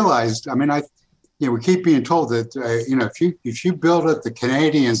have realized. I mean, we keep being told that if you build it, the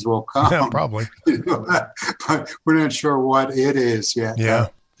Canadians will come. Yeah, probably. But we're not sure what it is yet. Yeah.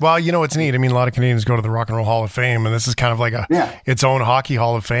 Well, it's neat. I mean, a lot of Canadians go to the Rock and Roll Hall of Fame, and this is kind of like its own hockey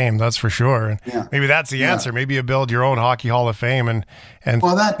Hall of Fame. That's for sure. And maybe that's the answer. Maybe you build your own hockey Hall of Fame and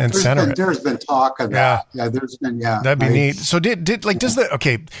center it. There's been talk of that. Yeah, there's been. Yeah, that'd be neat. So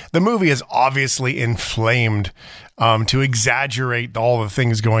the movie is obviously inflamed to exaggerate all the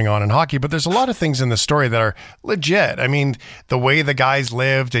things going on in hockey, but there's a lot of things in the story that are legit. I mean, the way the guys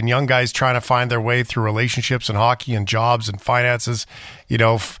lived and young guys trying to find their way through relationships and hockey and jobs and finances,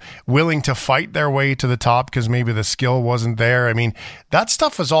 willing to fight their way to the top because maybe the skill wasn't there. I mean, that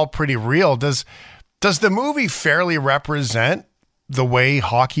stuff is all pretty real. Does the movie fairly represent the way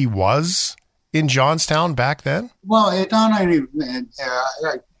hockey was in Johnstown back then? Well, it not only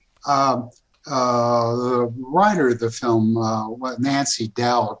the writer of the film, Nancy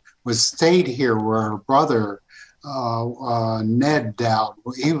Dowd, stayed here where her brother Ned Dowd,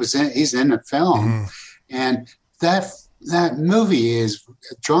 he's in the film, and that movie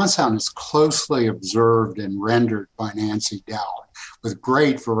Johnstown is closely observed and rendered by Nancy Dowd with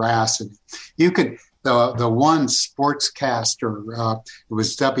great veracity. You could the one sportscaster, it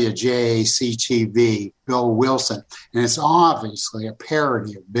was WJAC-TV, Bill Wilson, and it's obviously a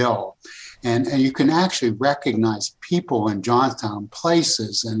parody of Bill. And you can actually recognize people in Johnstown,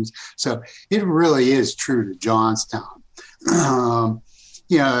 places. And so it really is true to Johnstown.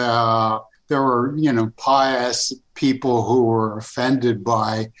 There were, pious people who were offended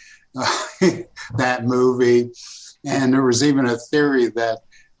by that movie. And there was even a theory that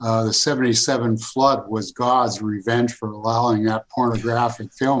the 77 flood was God's revenge for allowing that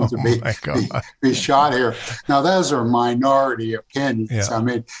pornographic film to be shot here. Now, those are minority opinions. Yeah. I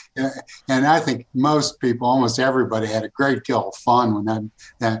mean, and I think most people, almost everybody, had a great deal of fun when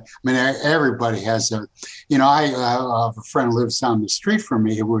everybody has their, I have a friend who lives down the street from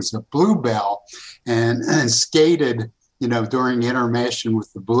me who was a Bluebell and skated, during intermission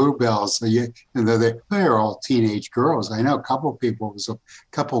with the Bluebells. So they were all teenage girls. I know a couple of people, it was a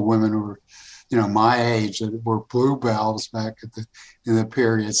couple of women who were, my age that were Bluebells back in the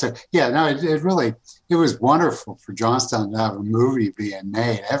period. So it was wonderful for Johnstown to have a movie being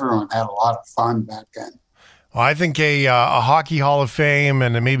made. Everyone had a lot of fun back then. Well, I think a Hockey Hall of Fame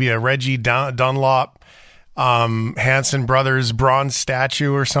and maybe a Reggie Dunlop Hanson Brothers bronze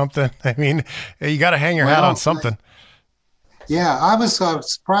statue or something. I mean, you got to hang your hat on something. Yeah, I was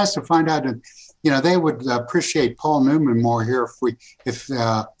surprised to find out that, they would appreciate Paul Newman more here if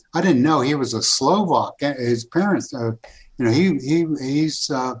I didn't know he was a Slovak. His parents, he's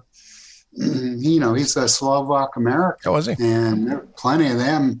a Slovak American. Oh, is he? And there are plenty of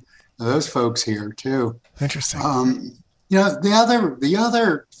those folks here too. Interesting. The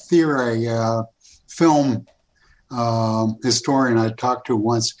other theory, film historian I talked to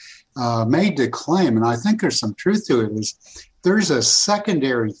once made the claim, and I think there's some truth to it, is there's a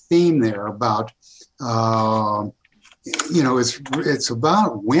secondary theme there about, it's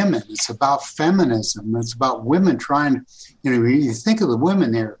about women. It's about feminism. It's about women trying, you think of the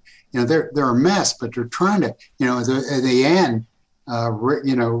women there, they're a mess, but they're trying to, at the end,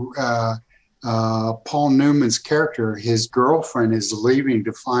 Paul Newman's character, his girlfriend is leaving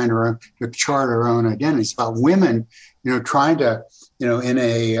to find her own, to chart her own identity. It's about women, trying to, in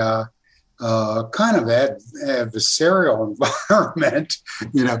a kind of adversarial environment,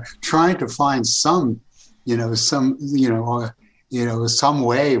 trying to find some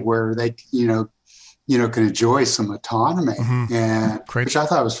way where they, can enjoy some autonomy. Mm-hmm. And which I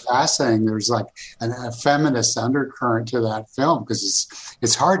thought was fascinating. There's like a feminist undercurrent to that film because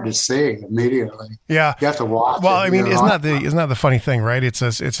it's hard to see immediately. Yeah, you have to watch. Well, I mean, isn't that the funny thing, right? It's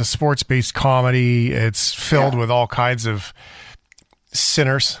a sports-based comedy. It's filled with all kinds of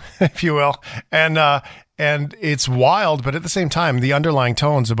sinners, if you will, and it's wild, but at the same time, the underlying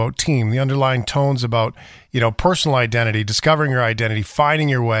tones about team, the underlying tones about personal identity, discovering your identity, finding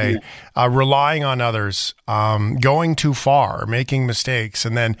your way, relying on others, going too far, making mistakes,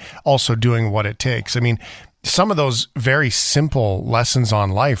 and then also doing what it takes. I mean, some of those very simple lessons on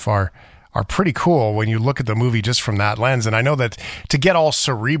life are pretty cool when you look at the movie just from that lens. And I know that to get all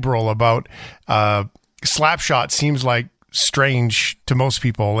cerebral about Slapshot seems like strange to most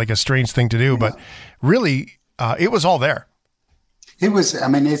people, like a strange thing to do, but really it was all there. It was,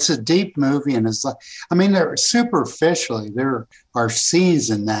 it's a deep movie, and it's like, there superficially, there are scenes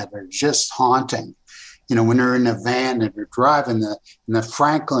in that are just haunting. When they're in a van and they're driving the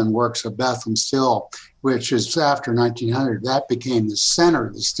Franklin Works of Bethlehem Steel, which is after 1900, that became the center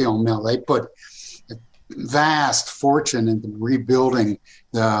of the steel mill. They put a vast fortune into rebuilding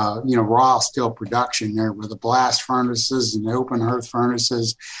the raw steel production there with the blast furnaces and the open hearth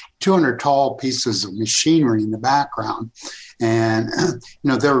furnaces, 200 tall pieces of machinery in the background. And,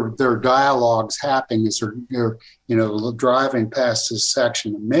 their dialogues happening as they're driving past this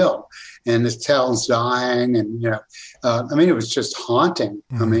section of mill, and the town's dying. And, it was just haunting.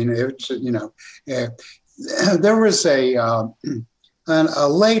 Mm-hmm. There was a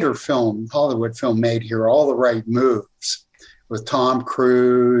later film, Hollywood film made here, All the Right Moves, with Tom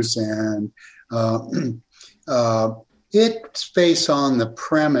Cruise, and it's based on the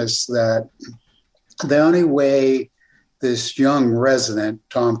premise that the only way this young resident,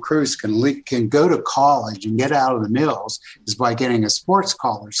 Tom Cruise, can go to college and get out of the mills is by getting a sports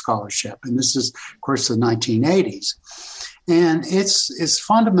scholarship. And this is, of course, the 1980s. And it's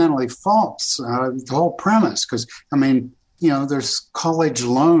fundamentally false, the whole premise, because, there's college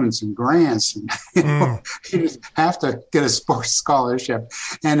loans and grants, and you have to get a sports scholarship.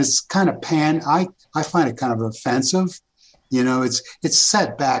 And it's kind of I find it kind of offensive. It's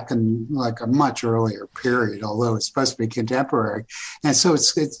set back in like a much earlier period, although it's supposed to be contemporary. And so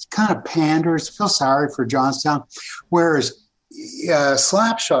it's kind of panders, feel sorry for Johnstown. Whereas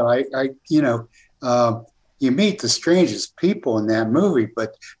Slapshot, you meet the strangest people in that movie,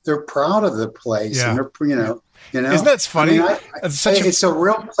 but they're proud of the place, and they're Isn't that funny? It's a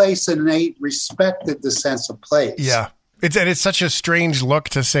real place, and they respected the sense of place. Yeah. It's such a strange look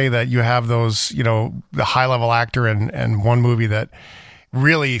to say that you have those, the high level actor and one movie that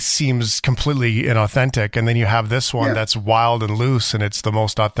really seems completely inauthentic, and then you have this one that's wild and loose, and it's the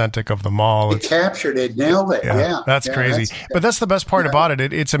most authentic of them all. It captured it, nailed it. Yeah, that's crazy. But that's the best part about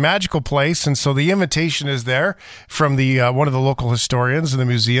it. It's a magical place, and so the invitation is there from the one of the local historians in the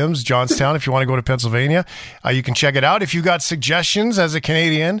museums, Johnstown. If you want to go to Pennsylvania, you can check it out. If you got suggestions as a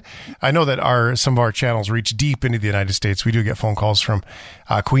Canadian, I know that some of our channels reach deep into the United States. We do get phone calls from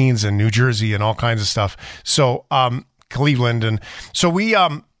Queens and New Jersey and all kinds of stuff. So, Cleveland, and so we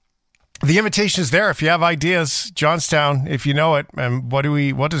the invitation is there. If you have ideas, Johnstown, if you know it, and what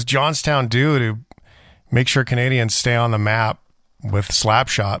does Johnstown do to make sure Canadians stay on the map with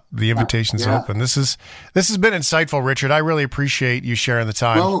Slapshot? The invitation's open. This has been insightful, Richard. I really appreciate you sharing the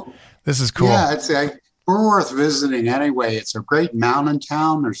time. Well, this is cool. Yeah, we're worth visiting anyway. It's a great mountain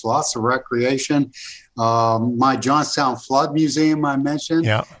town. There's lots of recreation. My Johnstown Flood Museum I mentioned.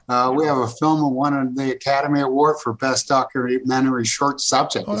 Yeah. We have a film that won the Academy Award for Best Documentary Short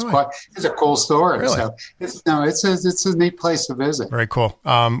Subject. It's a cool story. Really? So it's a neat place to visit. Very cool.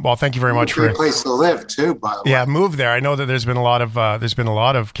 Well, thank you very much for a great place to live too. By the way. Yeah, move there. I know that there's been a lot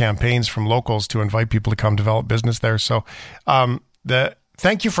of campaigns from locals to invite people to come develop business there. So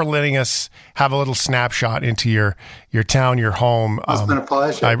thank you for letting us have a little snapshot into your town, your home. It's been a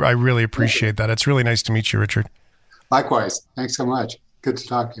pleasure. I really appreciate that. It's really nice to meet you, Richard. Likewise. Thanks so much. Good to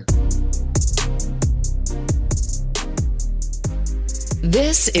talk to you.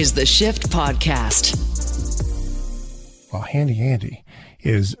 This is the Shift Podcast. Well, Handy Andy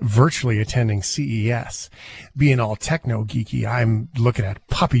is virtually attending CES. Being all techno geeky, I'm looking at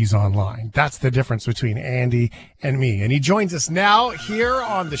puppies online. That's the difference between Andy and me. And he joins us now here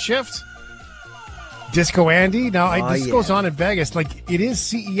on The Shift. Disco Andy. Now, this goes on in Vegas. Like, it is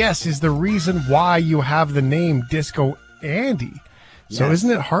CES is the reason why you have the name Disco Andy. So isn't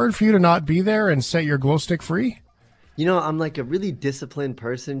it hard for you to not be there and set your glow stick free? I'm like a really disciplined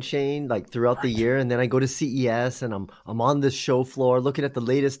person, Shane, like throughout the year. And then I go to CES and I'm on the show floor looking at the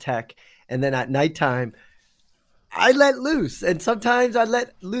latest tech. And then at nighttime, I let loose. And sometimes I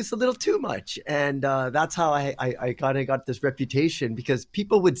let loose a little too much. And that's how I kind of got this reputation, because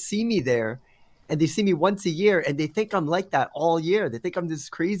people would see me there and they see me once a year and they think I'm like that all year. They think I'm this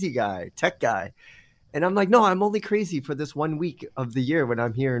crazy guy, tech guy. And I'm like, no, I'm only crazy for this 1 week of the year when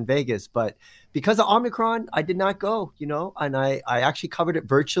I'm here in Vegas. But because of Omicron, I did not go, and I actually covered it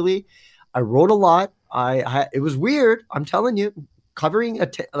virtually. I wrote a lot. It was weird. I'm telling you, covering a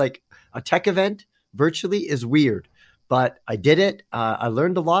tech event virtually is weird, but I did it. I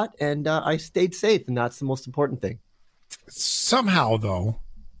learned a lot, and I stayed safe. And that's the most important thing. Somehow, though,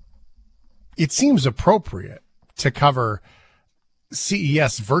 it seems appropriate to cover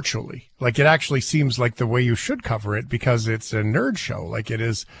CES virtually. Like, it actually seems like the way you should cover it, because it's a nerd show. Like, it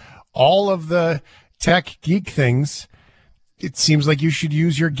is all of the tech geek things. It seems like you should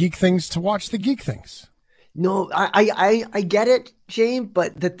use your geek things to watch the geek things. No, I get it, Shane.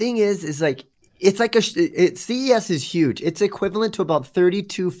 But the thing is like, it's like CES is huge. It's equivalent to about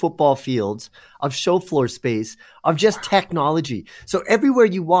 32 football fields of show floor space of just technology. So everywhere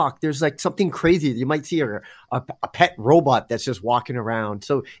you walk, there's like something crazy. You might see a pet robot that's just walking around.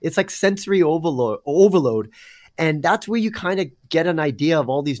 So it's like sensory overload. And that's where you kind of get an idea of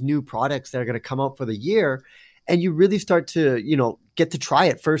all these new products that are going to come out for the year. And you really start to, get to try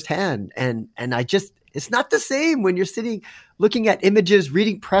it firsthand. And it's not the same when you're sitting looking at images,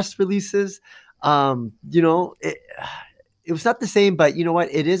 reading press releases. It was not the same, but you know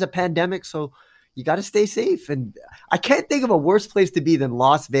what? It is a pandemic, so you got to stay safe. And I can't think of a worse place to be than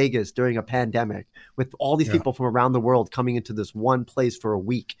Las Vegas during a pandemic, with all these people from around the world coming into this one place for a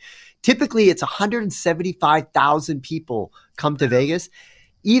week. Typically, it's 175,000 people come to Vegas.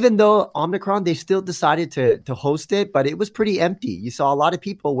 Even though Omicron, they still decided to host it, but it was pretty empty. You saw a lot of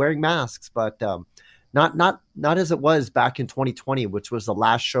people wearing masks, but not as it was back in 2020, which was the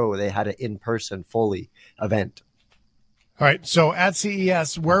last show they had an in-person fully event. All right, so at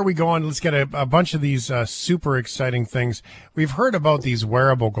CES, where are we going? Let's get a bunch of these super exciting things. We've heard about these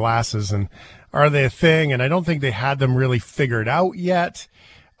wearable glasses, and are they a thing? And I don't think they had them really figured out yet.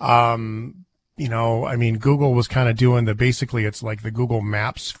 Google was kind of doing basically it's like the Google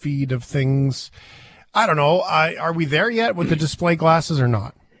Maps feed of things. I don't know. Are we there yet with the display glasses or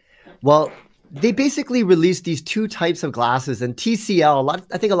not? Well, they basically released these two types of glasses, and TCL,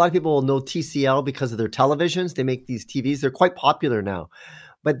 I think a lot of people will know TCL because of their televisions. They make these TVs. They're quite popular now.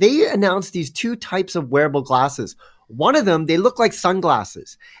 But they announced these two types of wearable glasses. One of them, they look like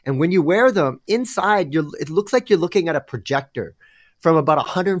sunglasses. And when you wear them inside, it looks like you're looking at a projector from about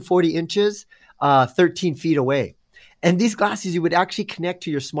 140 inches, 13 feet away. And these glasses, you would actually connect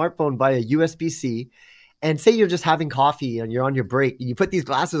to your smartphone via USB-C. And say you're just having coffee and you're on your break and you put these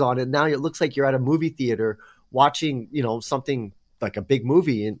glasses on and now it looks like you're at a movie theater watching, something like a big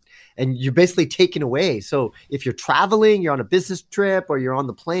movie and you're basically taken away. So if you're traveling, you're on a business trip or you're on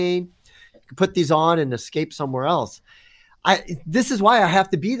the plane, you can put these on and escape somewhere else. This is why I have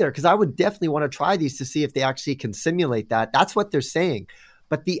to be there, because I would definitely want to try these to see if they actually can simulate that. That's what they're saying.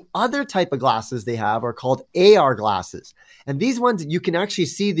 But the other type of glasses they have are called AR glasses. And these ones, you can actually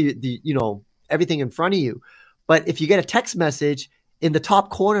see the everything in front of you. But if you get a text message in the top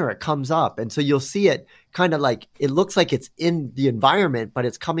corner, it comes up. And so you'll see it kind of like, it looks like it's in the environment, but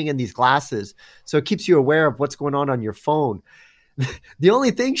it's coming in these glasses. So it keeps you aware of what's going on your phone. The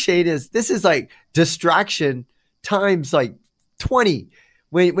only thing, Shane, is this is like distraction times like 20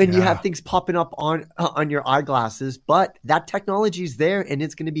 when you have things popping up on your eyeglasses. But that technology is there and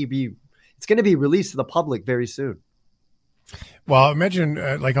it's going to be released to the public very soon. Well,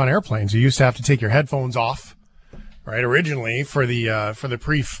 imagine like on airplanes, you used to have to take your headphones off, right? Originally for the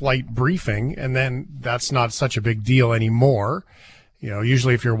pre-flight briefing, and then that's not such a big deal anymore.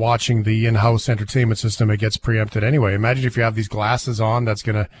 Usually if you're watching the in-house entertainment system, it gets preempted anyway. Imagine if you have these glasses on, that's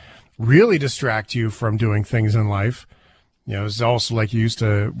going to really distract you from doing things in life. It's also like you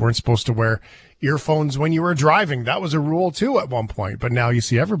weren't supposed to wear earphones when you were driving. That was a rule too at one point, but now you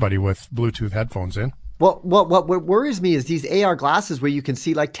see everybody with Bluetooth headphones in. Well, what worries me is these AR glasses where you can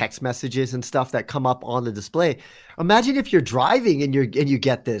see like text messages and stuff that come up on the display. Imagine if you're driving and you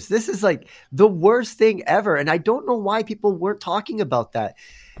get this. This is like the worst thing ever. And I don't know why people weren't talking about that.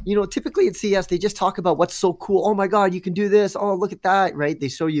 Typically at CES, they just talk about what's so cool. Oh my God, you can do this. Oh, look at that, right? They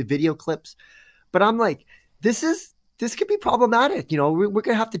show you video clips. But I'm like, this could be problematic. We're going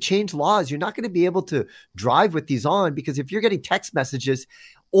to have to change laws. You're not going to be able to drive with these on, because if you're getting text messages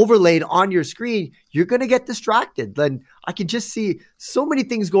overlaid on your screen, you're going to get distracted. Then I can just see so many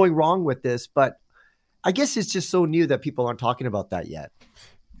things going wrong with this, but I guess it's just so new that people aren't talking about that yet.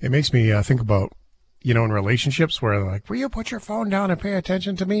 It makes me think about, in relationships where they're like, will you put your phone down and pay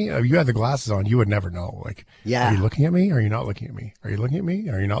attention to me? You had the glasses on, you would never know. Like, are you looking at me? Or are you not looking at me? Are you looking at me?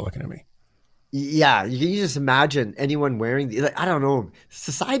 Or are you not looking at me? Yeah. You can just imagine anyone wearing I don't know.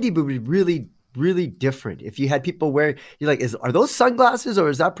 Society would be really, really different if you had people wearing, you're like, are those sunglasses or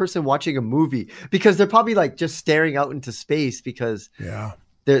is that person watching a movie? Because they're probably like just staring out into space because they're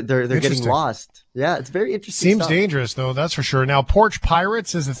getting lost. Yeah, it's very interesting. Seems dangerous though, that's for sure. Now, porch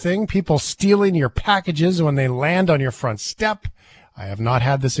pirates is a thing. People stealing your packages when they land on your front step. I have not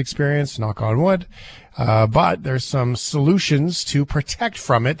had this experience, knock on wood. But there's some solutions to protect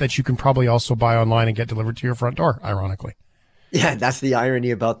from it that you can probably also buy online and get delivered to your front door, ironically. Yeah, that's the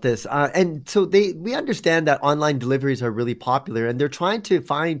irony about this. And so we understand that online deliveries are really popular, and they're trying to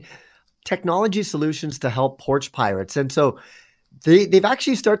find technology solutions to help porch pirates. And so they've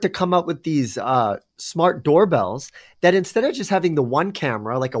actually started to come up with these smart doorbells that instead of just having the one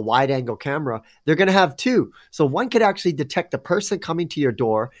camera, like a wide angle camera, they're going to have two. So one could actually detect the person coming to your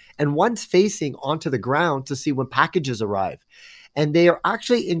door, and one's facing onto the ground to see when packages arrive. And they are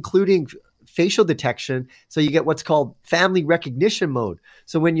actually including facial detection. So you get what's called family recognition mode.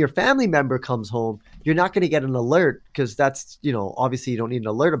 So when your family member comes home, you're not going to get an alert because that's, obviously you don't need an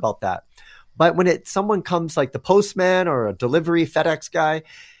alert about that. But when someone comes like the postman or a delivery FedEx guy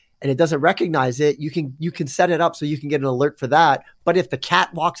and it doesn't recognize it, you can set it up so you can get an alert for that. But if the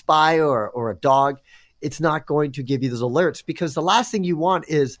cat walks by or a dog, it's not going to give you those alerts, because the last thing you want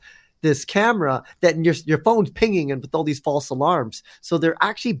is this camera that your phone's pinging and with all these false alarms. So they're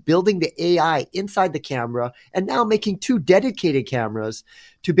actually building the AI inside the camera and now making two dedicated cameras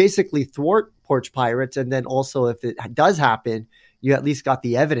to basically thwart porch pirates. And then also if it does happen, you at least got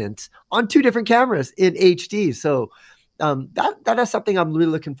the evidence on two different cameras in HD. So that is something I'm really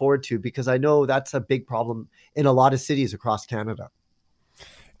looking forward to, because I know that's a big problem in a lot of cities across Canada.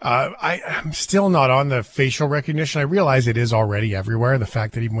 I'm still not on the facial recognition. I realize it is already everywhere. The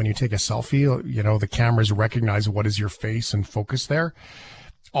fact that even when you take a selfie, the cameras recognize what is your face and focus there.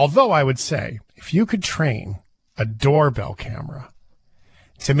 Although I would say if you could train a doorbell camera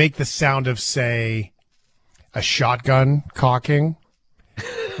to make the sound of, say, a shotgun cocking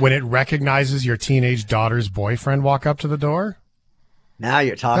when it recognizes your teenage daughter's boyfriend walk up to the door. Now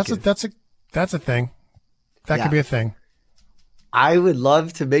you're talking. That's a thing. That could be a thing. I would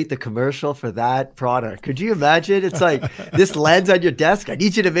love to make the commercial for that product. Could you imagine? It's like this lands on your desk. I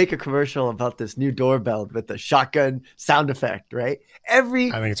need you to make a commercial about this new doorbell with the shotgun sound effect, right?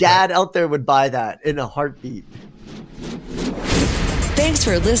 Every dad out there would buy that in a heartbeat. Thanks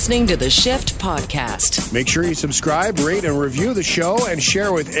for listening to the Shift Podcast. Make sure you subscribe, rate, and review the show and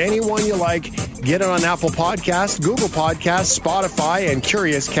share with anyone you like. Get it on Apple Podcasts, Google Podcasts, Spotify, and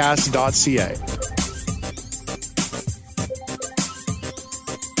CuriousCast.ca.